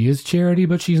 She is Charity,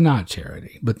 but she's not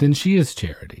Charity. But then she is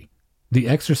Charity. The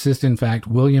Exorcist, in fact,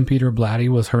 William Peter Blatty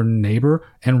was her neighbor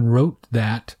and wrote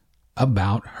that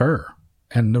about her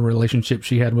and the relationship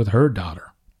she had with her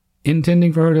daughter,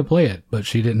 intending for her to play it, but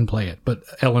she didn't play it. But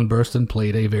Ellen Burstyn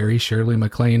played a very Shirley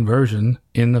MacLaine version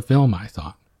in the film, I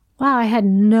thought. Wow, I had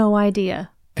no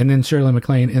idea. And then Shirley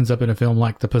MacLaine ends up in a film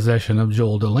like The Possession of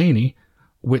Joel Delaney,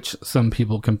 which some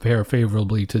people compare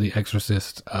favorably to The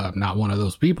Exorcist. Not one of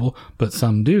those people, but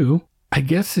some do. I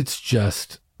guess it's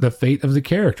just the fate of the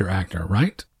character actor,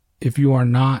 right? If you are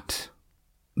not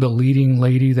the leading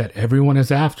lady that everyone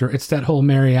is after, it's that whole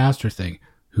Mary Astor thing.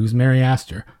 Who's Mary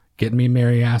Astor? Get me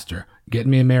Mary Astor. Get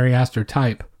me a Mary Astor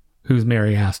type. Who's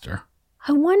Mary Astor?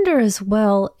 I wonder as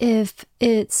well if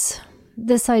it's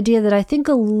this idea that I think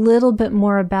a little bit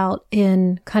more about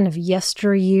in kind of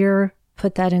yesteryear,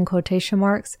 put that in quotation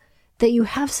marks, that you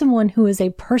have someone who is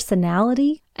a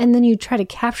personality and then you try to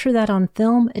capture that on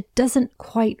film. It doesn't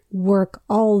quite work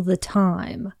all the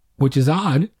time. Which is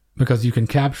odd because you can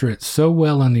capture it so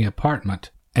well in The Apartment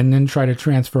and then try to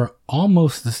transfer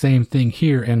almost the same thing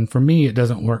here. And for me, it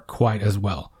doesn't work quite as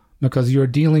well because you're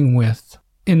dealing with,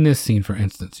 in this scene, for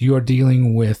instance, you're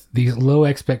dealing with these low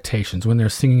expectations when they're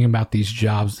singing about these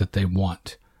jobs that they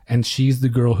want. And she's the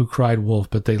girl who cried wolf,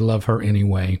 but they love her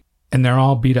anyway. And they're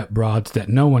all beat up broads that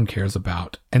no one cares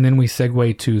about. And then we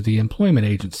segue to the employment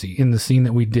agency in the scene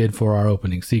that we did for our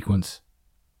opening sequence.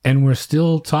 And we're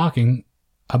still talking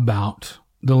about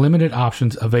the limited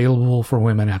options available for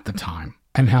women at the time.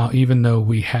 And how even though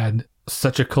we had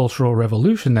such a cultural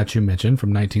revolution that you mentioned from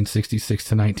 1966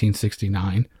 to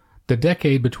 1969, the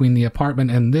decade between The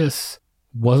Apartment and this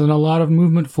wasn't a lot of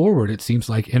movement forward, it seems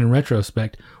like, in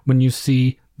retrospect, when you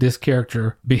see this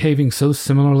character behaving so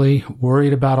similarly,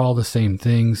 worried about all the same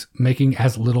things, making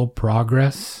as little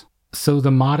progress. So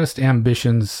the modest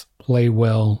ambitions play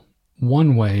well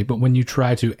one way, but when you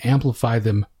try to amplify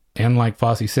them and, like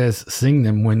Fosse says, sing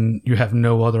them when you have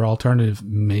no other alternative,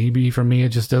 maybe for me it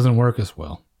just doesn't work as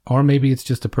well. Or maybe it's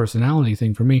just a personality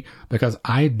thing for me, because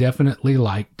I definitely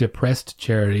like depressed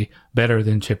Charity better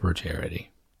than chipper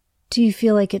Charity. Do you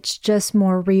feel like it's just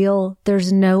more real?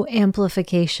 There's no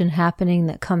amplification happening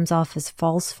that comes off as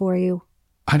false for you?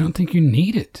 I don't think you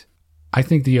need it. I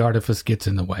think the artifice gets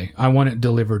in the way. I want it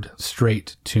delivered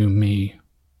straight to me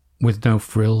with no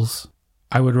frills.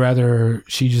 I would rather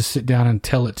she just sit down and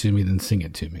tell it to me than sing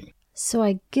it to me. So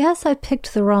I guess I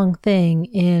picked the wrong thing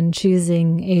in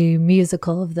choosing a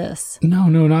musical of this. No,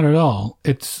 not at all.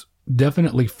 It's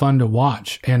definitely fun to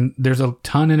watch, and there's a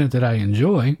ton in it that I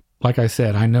enjoy. Like I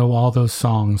said, I know all those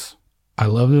songs. I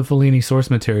love the Fellini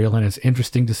source material, and it's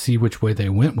interesting to see which way they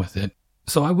went with it.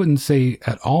 So I wouldn't say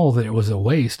at all that it was a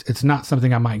waste. It's not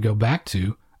something I might go back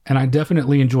to, and I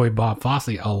definitely enjoy Bob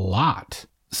Fosse a lot.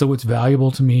 So it's valuable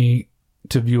to me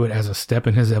to view it as a step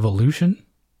in his evolution.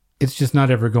 It's just not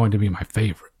ever going to be my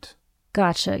favorite.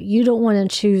 Gotcha. You don't want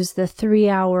to choose the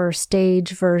 3-hour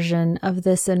stage version of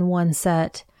this in one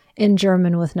set in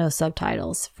German with no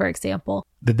subtitles, for example.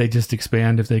 Did they just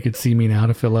expand if they could see me now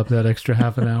to fill up that extra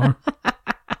half an hour?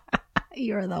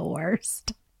 You're the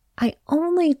worst. I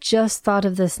only just thought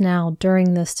of this now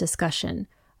during this discussion.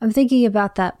 I'm thinking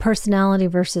about that personality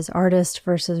versus artist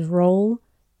versus role.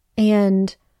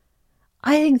 And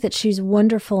I think that she's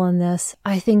wonderful in this.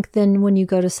 I think then when you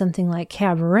go to something like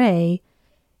Cabaret,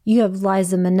 you have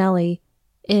Liza Minnelli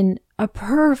in a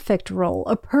perfect role,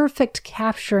 a perfect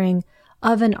capturing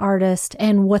of an artist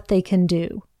and what they can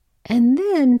do. And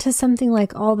then to something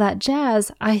like All That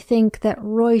Jazz, I think that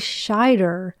Roy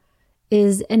Scheider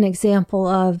is an example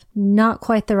of not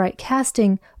quite the right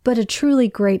casting, but a truly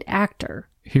great actor.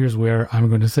 Here's where I'm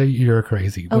going to say you're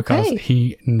crazy, because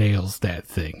he nails that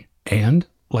thing. And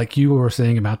like you were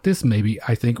saying about this, maybe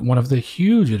I think one of the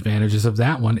huge advantages of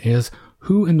that one is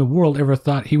who in the world ever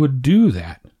thought he would do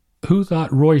that? Who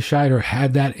thought Roy Scheider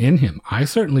had that in him? I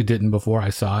certainly didn't before I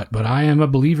saw it, but I am a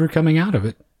believer coming out of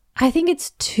it. I think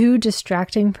it's too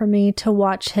distracting for me to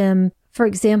watch him, for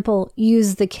example,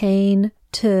 use the cane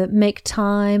to make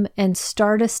time and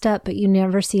start a step, but you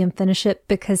never see him finish it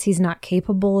because he's not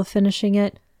capable of finishing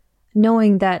it,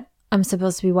 knowing that I'm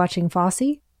supposed to be watching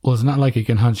Fosse. Well, it's not like he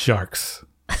can hunt sharks.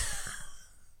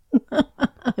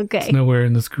 Okay. It's nowhere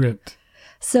in the script.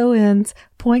 So ends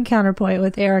Point Counterpoint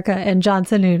with Erica and John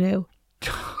Sununu.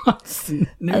 Johnson.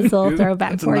 That's a little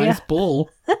throwback That's for you. a nice bull.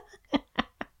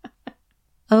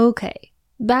 Okay,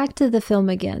 back to the film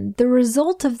again. The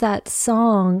result of that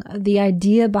song, the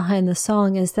idea behind the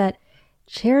song is that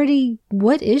Charity,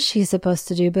 what is she supposed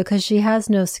to do? Because she has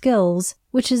no skills,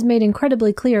 which is made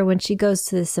incredibly clear when she goes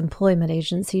to this employment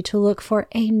agency to look for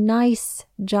a nice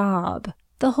job.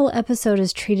 The whole episode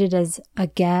is treated as a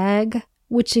gag,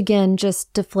 which again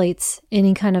just deflates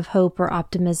any kind of hope or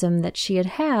optimism that she had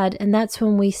had, and that's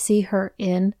when we see her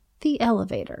in the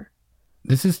elevator.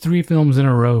 This is 3 films in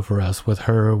a row for us with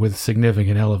her with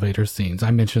significant elevator scenes. I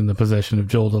mentioned The Possession of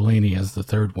Joel Delaney as the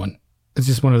third one. It's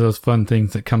just one of those fun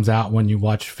things that comes out when you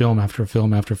watch film after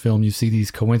film after film. You see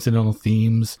these coincidental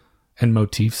themes and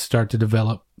motifs start to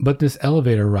develop. But this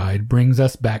elevator ride brings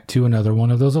us back to another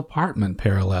one of those apartment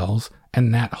parallels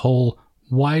and that whole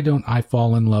 "why don't I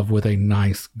fall in love with a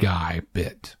nice guy"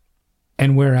 bit.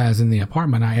 And whereas in the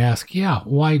apartment I ask, yeah,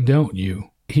 why don't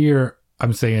you? Here,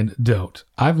 I'm saying don't.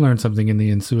 I've learned something in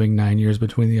the ensuing 9 years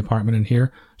between the apartment and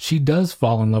here. She does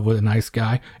fall in love with a nice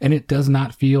guy, and it does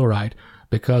not feel right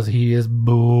because he is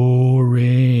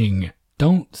boring.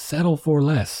 Don't settle for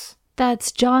less.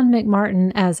 That's John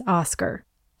McMartin as Oscar.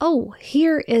 Oh,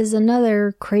 here is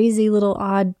another crazy little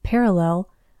odd parallel.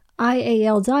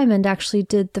 IAL Diamond actually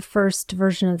did the first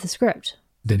version of the script.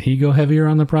 Did he go heavier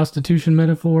on the prostitution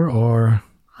metaphor, or...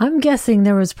 I'm guessing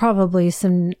there was probably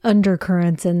some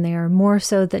undercurrents in there, more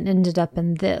so than ended up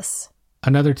in this.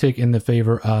 Another take in the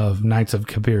favor of Nights of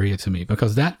Cabiria to me,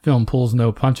 because that film pulls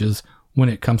no punches when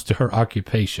it comes to her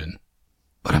occupation.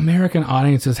 But American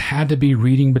audiences had to be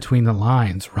reading between the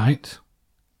lines, right?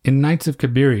 In Nights of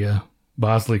Cabiria,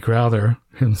 Bosley Crowther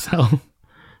himself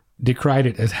decried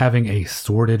it as having a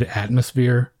sordid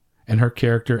atmosphere and her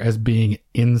character as being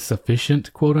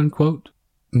insufficient, quote unquote.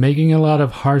 Making a lot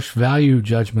of harsh value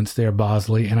judgments there,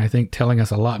 Bosley, and I think telling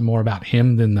us a lot more about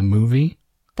him than the movie.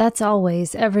 That's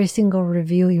always every single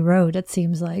review he wrote, it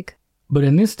seems like. But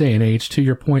in this day and age, to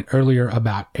your point earlier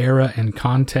about era and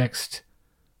context,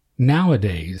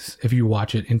 nowadays, if you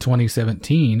watch it in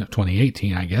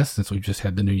 2018, I guess, since we've just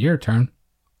had the new year turn,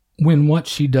 when what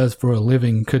she does for a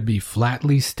living could be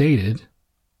flatly stated,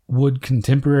 would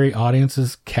contemporary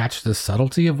audiences catch the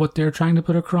subtlety of what they're trying to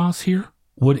put across here?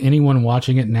 Would anyone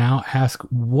watching it now ask,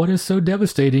 what is so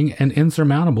devastating and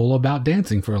insurmountable about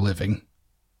dancing for a living?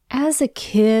 As a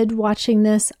kid watching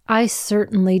this, I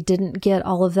certainly didn't get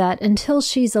all of that until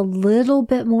she's a little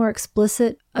bit more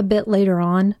explicit a bit later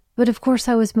on. But of course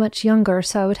I was much younger,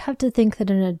 so I would have to think that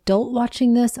an adult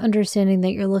watching this, understanding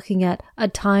that you're looking at a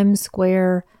Times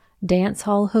Square dance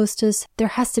hall hostess, there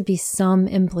has to be some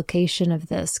implication of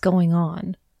this going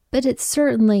on. but it's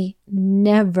certainly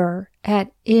never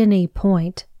at any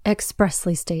point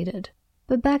expressly stated.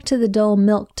 But back to the dull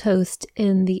milk toast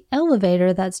in the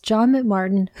elevator, that's John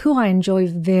McMartin, who I enjoy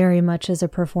very much as a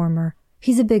performer.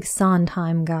 He's a big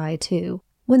Sondheim guy, too.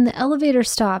 When the elevator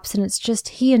stops and it's just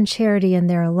he and Charity in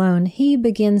there alone, he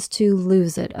begins to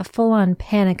lose it, a full-on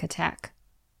panic attack.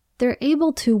 They're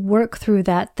able to work through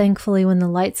that, thankfully, when the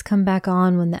lights come back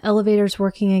on, when the elevator's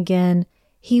working again.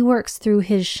 He works through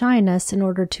his shyness in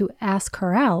order to ask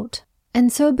her out.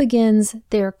 And so begins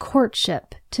their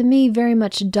courtship, to me very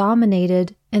much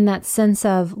dominated in that sense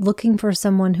of looking for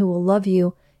someone who will love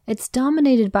you. It's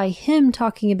dominated by him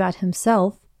talking about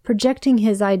himself, projecting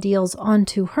his ideals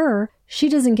onto her. She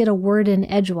doesn't get a word in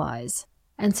edgewise.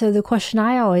 And so the question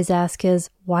I always ask is,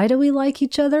 why do we like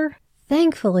each other?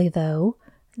 Thankfully, though,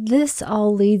 this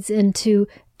all leads into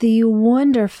the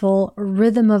wonderful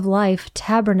Rhythm of Life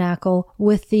tabernacle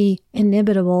with the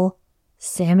inimitable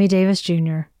Sammy Davis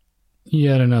Jr.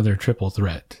 Yet another triple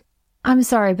threat. I'm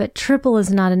sorry, but triple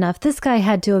is not enough. This guy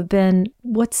had to have been,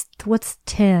 what's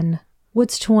 10?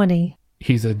 What's 20?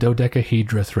 He's a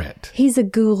dodecahedra threat. He's a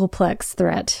Googleplex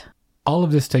threat. All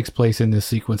of this takes place in this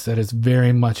sequence that is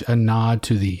very much a nod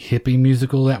to the hippie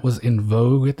musical that was in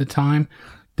vogue at the time.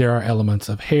 There are elements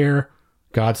of Hair,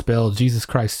 Godspell, Jesus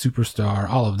Christ Superstar,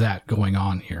 all of that going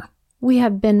on here. We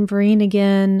have Ben Vereen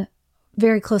again,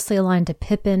 very closely aligned to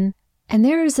Pippin. And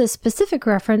there is a specific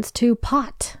reference to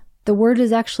pot. The word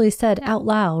is actually said out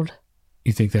loud.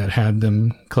 You think that had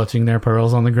them clutching their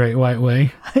pearls on the Great White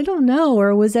Way? I don't know.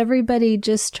 Or was everybody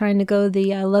just trying to go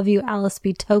the I love you Alice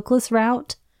B. Toklas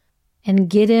route and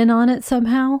get in on it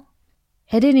somehow?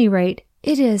 At any rate,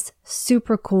 it is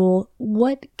super cool.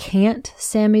 What can't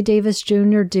Sammy Davis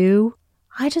Jr. do?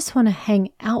 I just want to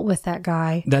hang out with that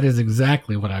guy. That is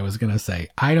exactly what I was going to say.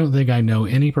 I don't think I know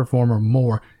any performer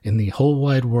more in the whole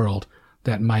wide world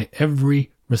that my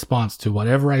every response to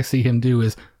whatever I see him do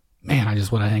is, man, I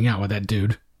just want to hang out with that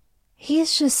dude.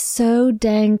 He's just so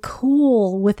dang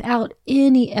cool without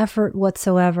any effort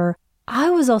whatsoever.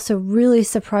 I was also really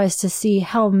surprised to see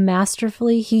how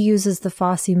masterfully he uses the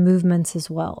Fosse movements as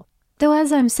well. Though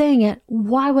as I'm saying it,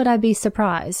 why would I be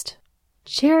surprised?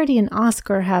 Charity and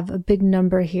Oscar have a big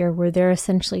number here where they're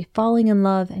essentially falling in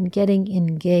love and getting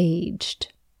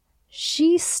engaged.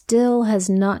 She still has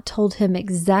not told him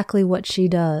exactly what she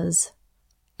does,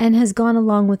 and has gone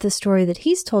along with the story that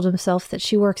he's told himself that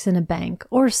she works in a bank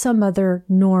or some other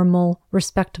normal,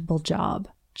 respectable job.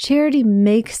 Charity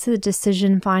makes the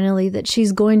decision finally that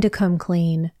she's going to come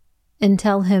clean and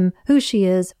tell him who she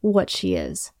is, what she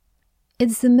is.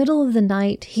 It's the middle of the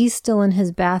night. He's still in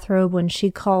his bathrobe when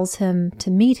she calls him to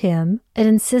meet him and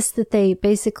insists that they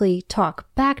basically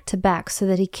talk back to back so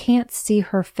that he can't see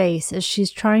her face as she's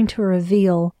trying to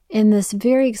reveal in this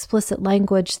very explicit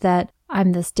language that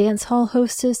I'm this dance hall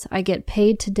hostess, I get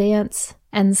paid to dance,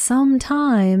 and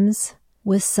sometimes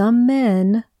with some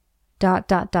men, ...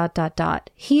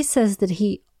 He says that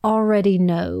he already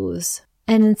knows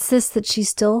and insists that she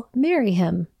still marry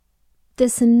him.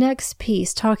 This next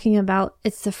piece talking about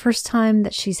it's the first time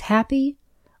that she's happy,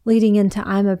 leading into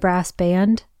I'm a brass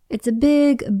band. It's a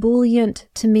big, ebullient,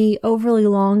 to me, overly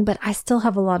long, but I still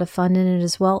have a lot of fun in it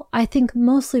as well. I think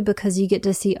mostly because you get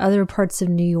to see other parts of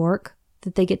New York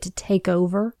that they get to take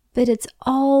over. But it's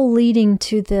all leading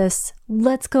to this,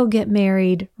 let's go get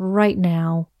married right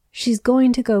now. She's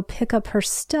going to go pick up her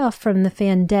stuff from the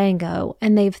Fandango,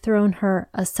 and they've thrown her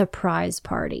a surprise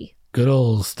party. Good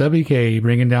old Stubby K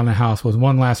bringing down the house with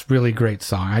one last really great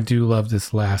song. I do love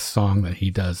this last song that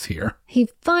he does here. He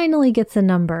finally gets a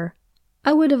number.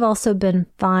 I would have also been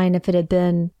fine if it had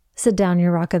been Sit Down,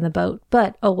 You're Rockin' the Boat,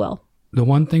 but oh well. The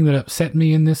one thing that upset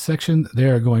me in this section, they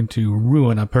are going to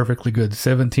ruin a perfectly good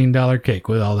 $17 cake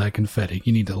with all that confetti.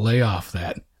 You need to lay off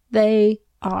that. They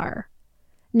are.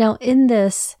 Now in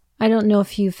this, I don't know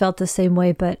if you felt the same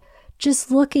way, but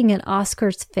just looking at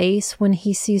Oscar's face when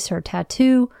he sees her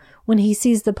tattoo, when he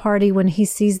sees the party, when he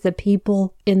sees the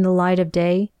people in the light of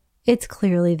day, it's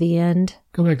clearly the end.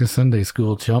 Go back to Sunday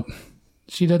school, chump.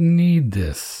 She doesn't need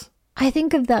this. I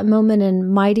think of that moment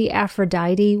in Mighty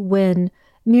Aphrodite when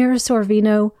Mira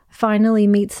Sorvino finally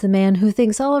meets the man who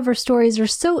thinks all of her stories are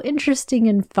so interesting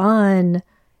and fun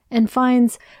and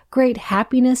finds great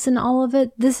happiness in all of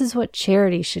it. This is what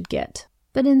Charity should get.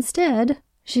 But instead,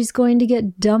 she's going to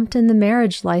get dumped in the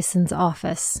marriage license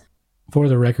office. For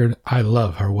the record, I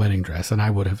love her wedding dress, and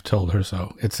I would have told her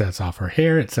so. It sets off her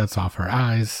hair, it sets off her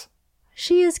eyes.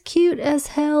 She is cute as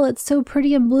hell. It's so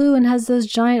pretty and blue and has those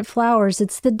giant flowers.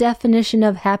 It's the definition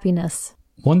of happiness.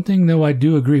 One thing, though, I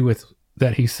do agree with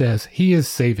that he says he is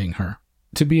saving her.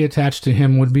 to be attached to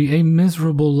him would be a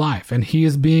miserable life, and he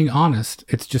is being honest.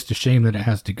 It's just a shame that it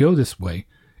has to go this way.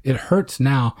 It hurts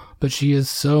now, but she is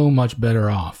so much better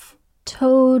off.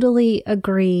 Totally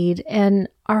agreed. And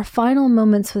our final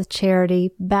moments with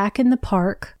Charity, back in the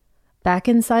park, back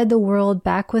inside the world,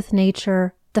 back with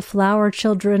nature. The flower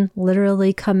children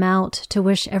literally come out to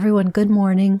wish everyone good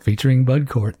morning. Featuring Bud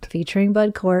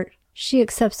Cort. She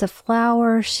accepts a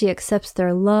flower. She accepts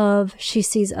their love. She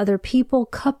sees other people,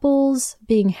 couples,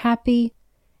 being happy.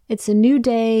 It's a new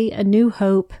day, a new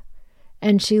hope.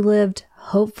 And she lived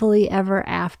hopefully ever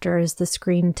after, as the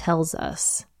screen tells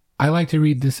us. I like to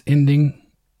read this ending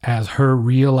as her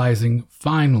realizing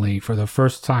finally for the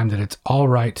first time that it's all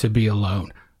right to be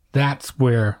alone. That's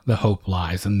where the hope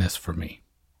lies in this for me.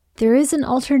 There is an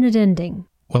alternate ending.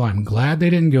 Well, I'm glad they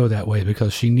didn't go that way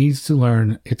because she needs to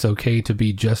learn it's okay to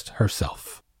be just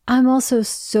herself. I'm also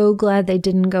so glad they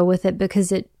didn't go with it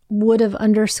because it would have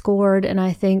underscored and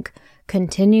I think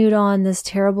continued on this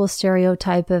terrible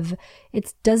stereotype of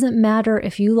it doesn't matter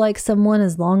if you like someone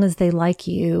as long as they like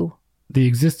you. The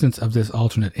existence of this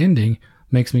alternate ending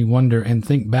makes me wonder and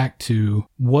think back to,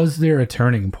 was there a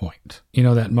turning point? You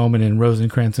know, that moment in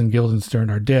Rosencrantz and Guildenstern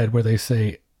Are Dead where they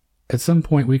say, at some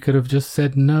point we could have just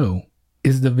said no.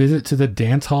 Is the visit to the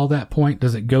dance hall that point?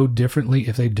 Does it go differently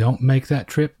if they don't make that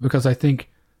trip? Because I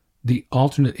think the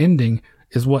alternate ending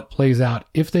is what plays out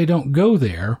if they don't go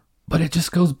there, but it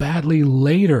just goes badly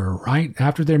later, right?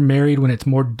 After they're married, when it's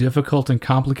more difficult and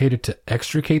complicated to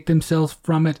extricate themselves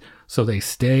from it, so they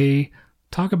stay.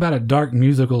 Talk about a dark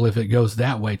musical if it goes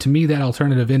that way. To me, that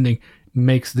alternative ending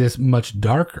makes this much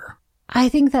darker. I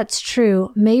think that's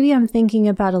true. Maybe I'm thinking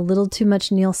about a little too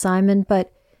much Neil Simon,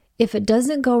 but if it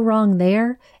doesn't go wrong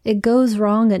there, it goes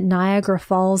wrong at Niagara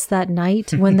Falls that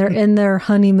night when they're in their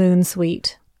honeymoon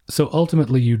suite. So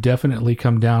ultimately, you definitely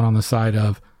come down on the side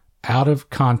of out of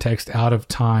context, out of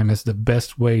time is the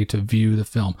best way to view the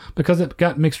film, because it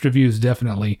got mixed reviews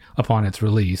definitely upon its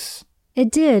release.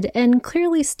 It did, and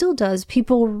clearly still does.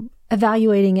 People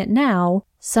evaluating it now,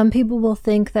 some people will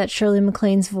think that Shirley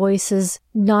MacLaine's voice is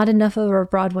not enough of a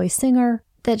Broadway singer,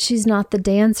 that she's not the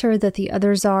dancer that the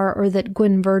others are, or that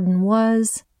Gwen Verdon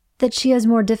was, that she has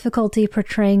more difficulty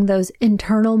portraying those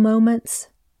internal moments.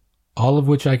 All of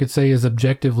which I could say is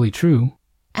objectively true.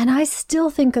 And I still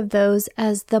think of those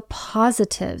as the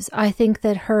positives. I think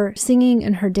that her singing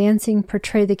and her dancing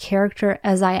portray the character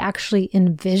as I actually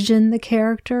envision the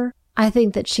character. I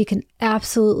think that she can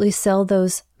absolutely sell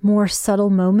those more subtle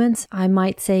moments. I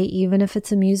might say, even if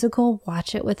it's a musical,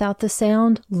 watch it without the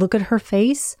sound. Look at her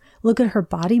face. Look at her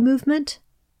body movement.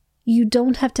 You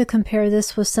don't have to compare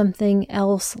this with something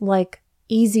else like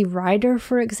Easy Rider,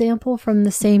 for example, from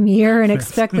the same year and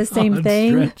expect the same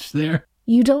thing. Stretch there.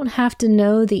 You don't have to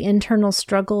know the internal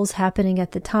struggles happening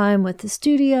at the time with the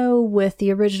studio, with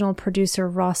the original producer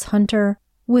Ross Hunter,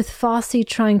 with Fosse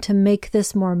trying to make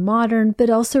this more modern, but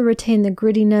also retain the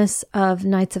grittiness of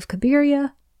Nights of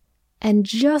Cabiria. And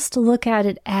just look at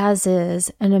it as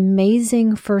is, an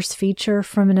amazing first feature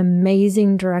from an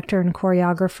amazing director and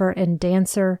choreographer and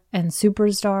dancer and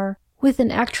superstar, with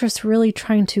an actress really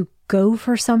trying to go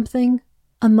for something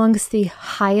amongst the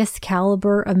highest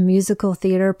caliber of musical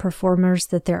theater performers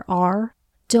that there are.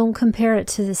 Don't compare it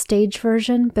to the stage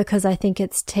version because I think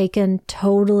it's taken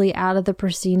totally out of the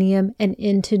proscenium and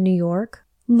into New York.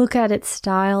 Look at its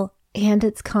style and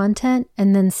its content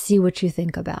and then see what you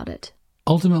think about it.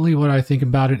 Ultimately, what I think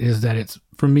about it is that it's,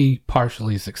 for me,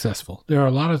 partially successful. There are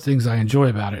a lot of things I enjoy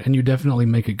about it, and you definitely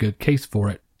make a good case for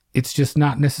it. It's just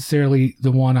not necessarily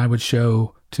the one I would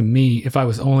show to me if I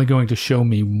was only going to show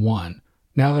me one.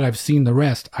 Now that I've seen the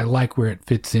rest, I like where it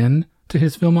fits in to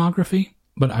his filmography,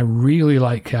 but I really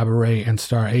like Cabaret and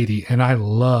Star 80, and I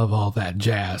love all that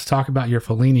jazz. Talk about your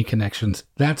Fellini connections.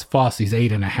 That's Fosse's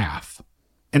 8.5.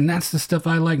 And that's the stuff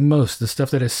I like most, the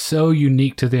stuff that is so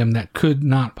unique to them that could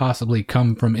not possibly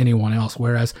come from anyone else,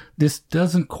 whereas this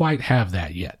doesn't quite have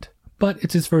that yet. But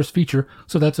it's his first feature,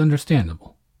 so that's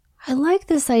understandable. I like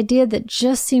this idea that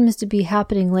just seems to be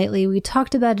happening lately. We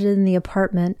talked about it in The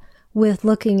Apartment with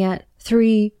looking at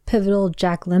 3 pivotal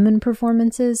Jack Lemmon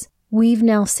performances. We've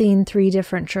now seen 3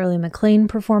 different Shirley MacLaine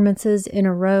performances in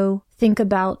a row. Think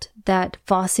about that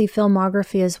Fosse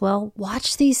filmography as well.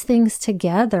 Watch these things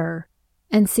together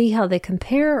and see how they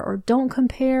compare or don't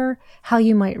compare, how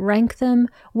you might rank them,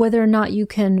 whether or not you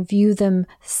can view them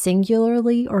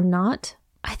singularly or not.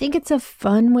 I think it's a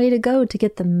fun way to go to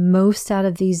get the most out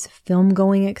of these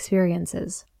film-going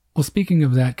experiences. Well, speaking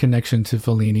of that connection to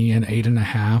Fellini and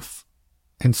 8.5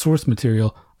 and source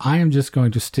material, I am just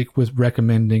going to stick with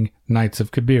recommending Nights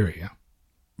of Cabiria.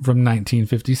 from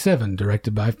 1957,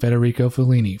 directed by Federico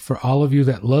Fellini. For all of you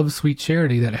that love Sweet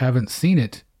Charity that haven't seen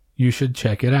it, you should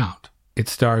check it out. It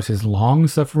stars his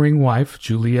long-suffering wife,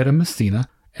 Giulietta Messina,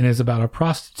 and is about a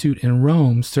prostitute in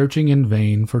Rome searching in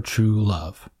vain for true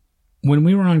love. When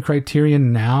we were on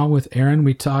Criterion Now with Aaron,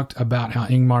 we talked about how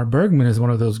Ingmar Bergman is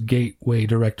one of those gateway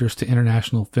directors to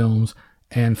international films,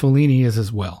 and Fellini is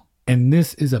as well. And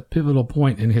this is a pivotal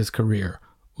point in his career.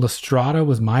 La Strada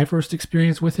was my first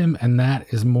experience with him, and that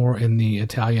is more in the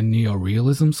Italian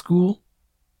neorealism school.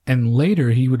 And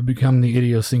later he would become the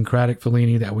idiosyncratic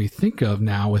Fellini that we think of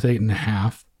now with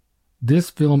 8½. This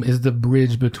film is the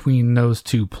bridge between those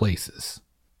two places.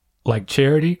 Like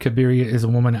Charity, Cabiria is a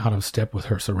woman out of step with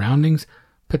her surroundings,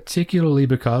 particularly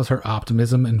because her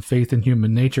optimism and faith in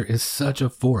human nature is such a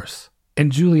force.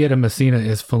 And Giulietta Messina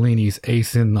is Fellini's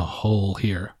ace in the hole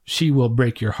here. She will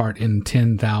break your heart in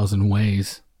 10,000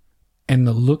 ways. And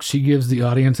the look she gives the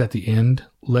audience at the end,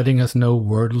 letting us know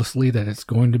wordlessly that it's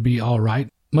going to be all right,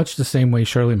 much the same way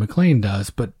Shirley MacLaine does,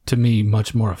 but to me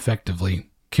much more effectively,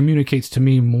 communicates to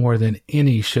me more than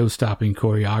any show-stopping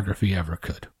choreography ever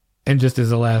could. And just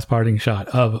as a last parting shot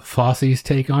of Fosse's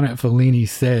take on it, Fellini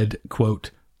said,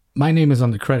 quote, "My name is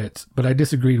on the credits, but I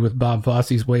disagreed with Bob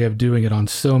Fosse's way of doing it on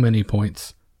so many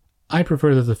points. I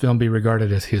prefer that the film be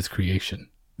regarded as his creation."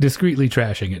 Discreetly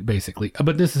trashing it, basically.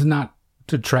 But this is not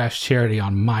to trash Charity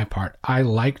on my part. I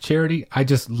like Charity. I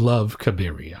just love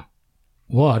Cabiria.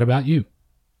 What about you?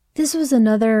 This was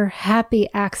another happy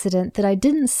accident that I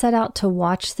didn't set out to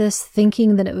watch this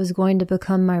thinking that it was going to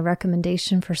become my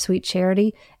recommendation for Sweet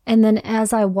Charity, and then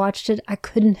as I watched it, I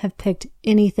couldn't have picked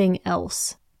anything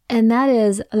else. And that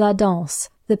is La Danse,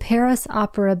 the Paris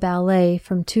Opera Ballet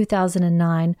from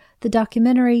 2009, the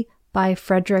documentary by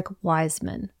Frederick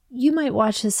Wiseman. You might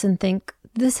watch this and think,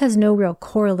 this has no real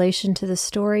correlation to the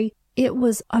story. It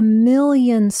was a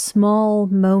million small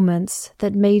moments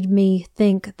that made me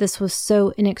think this was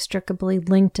so inextricably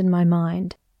linked in my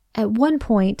mind. At one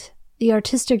point, the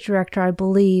artistic director, I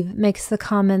believe, makes the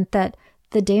comment that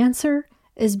the dancer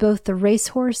is both the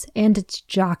racehorse and its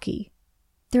jockey.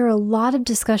 There are a lot of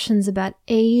discussions about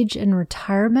age and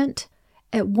retirement.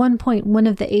 At one point, one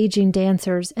of the aging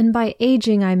dancers, and by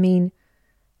aging I mean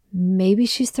maybe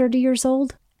she's 30 years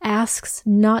old, asks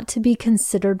not to be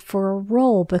considered for a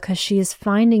role because she is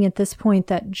finding at this point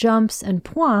that jumps and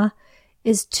points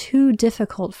is too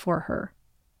difficult for her.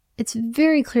 It's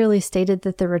very clearly stated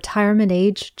that the retirement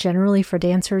age generally for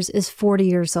dancers is 40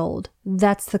 years old.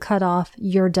 That's the cutoff.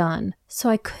 You're done. So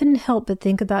I couldn't help but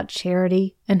think about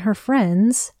Charity and her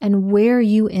friends and where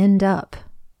you end up.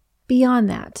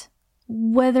 Beyond that,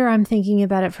 whether I'm thinking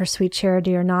about it for Sweet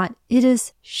Charity or not, it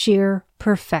is sheer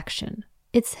perfection.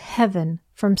 It's heaven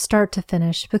from start to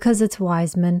finish because it's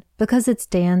Wiseman, because it's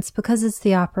dance, because it's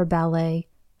the opera ballet.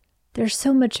 There's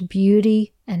so much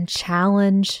beauty and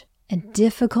challenge and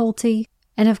difficulty.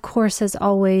 And of course, as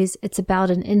always, it's about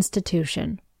an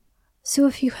institution. So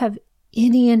if you have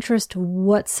any interest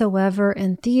whatsoever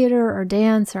in theater or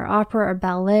dance or opera or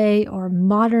ballet or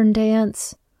modern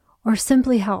dance or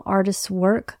simply how artists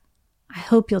work, I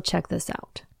hope you'll check this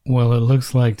out. Well, it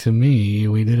looks like to me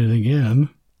we did it again.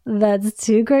 That's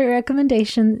two great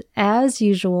recommendations, as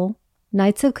usual,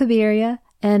 Nights of Cabiria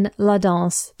and La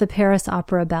Danse, the Paris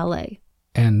Opera Ballet.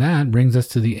 And that brings us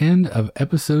to the end of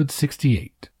episode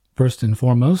 68. First and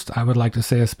foremost, I would like to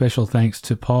say a special thanks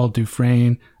to Paul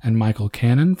Dufresne and Michael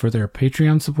Cannon for their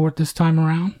Patreon support this time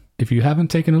around. If you haven't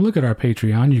taken a look at our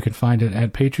Patreon, you can find it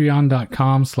at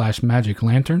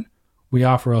patreon.com/magiclantern. We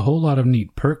offer a whole lot of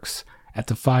neat perks. At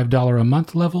the $5 a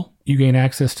month level, you gain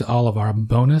access to all of our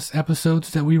bonus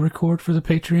episodes that we record for the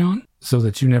Patreon, so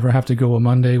that you never have to go a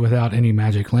Monday without any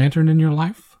Magic Lantern in your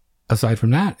life. Aside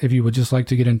from that, if you would just like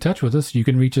to get in touch with us, you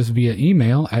can reach us via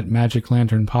email at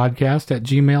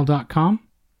magiclanternpodcast@gmail.com.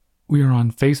 We are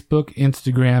on Facebook,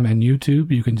 Instagram, and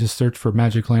YouTube. You can just search for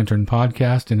Magic Lantern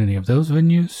Podcast in any of those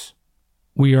venues.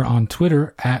 We are on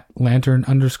Twitter at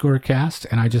Lantern_cast,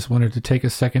 and I just wanted to take a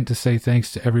second to say thanks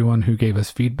to everyone who gave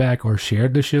us feedback or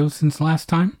shared the show since last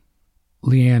time.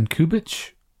 Leanne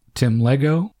Kubich, Tim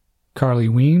Lego, Carly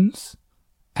Weems,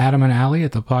 Adam and Allie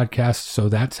at the podcast So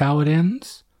That's How It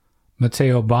Ends,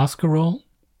 Matteo Boscarol,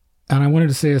 and I wanted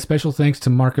to say a special thanks to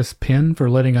Marcus Penn for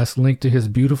letting us link to his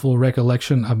beautiful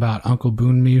recollection about Uncle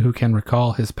Boonmee who can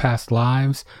recall his past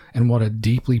lives and what a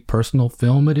deeply personal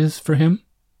film it is for him.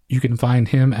 You can find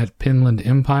him at Pinland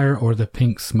Empire or The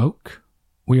Pink Smoke.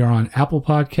 We are on Apple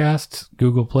Podcasts,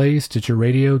 Google Play, Stitcher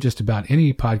Radio, just about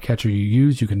any podcatcher you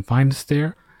use, you can find us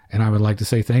there. And I would like to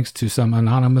say thanks to some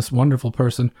anonymous, wonderful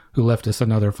person who left us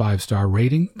another 5-star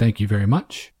rating. Thank you very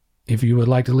much. If you would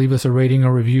like to leave us a rating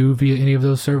or review via any of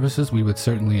those services, we would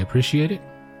certainly appreciate it.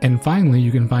 And finally,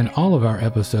 you can find all of our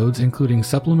episodes, including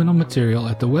supplemental material,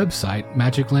 at the website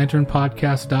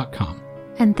magiclanternpodcast.com.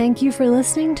 And thank you for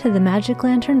listening to the Magic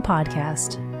Lantern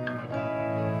Podcast.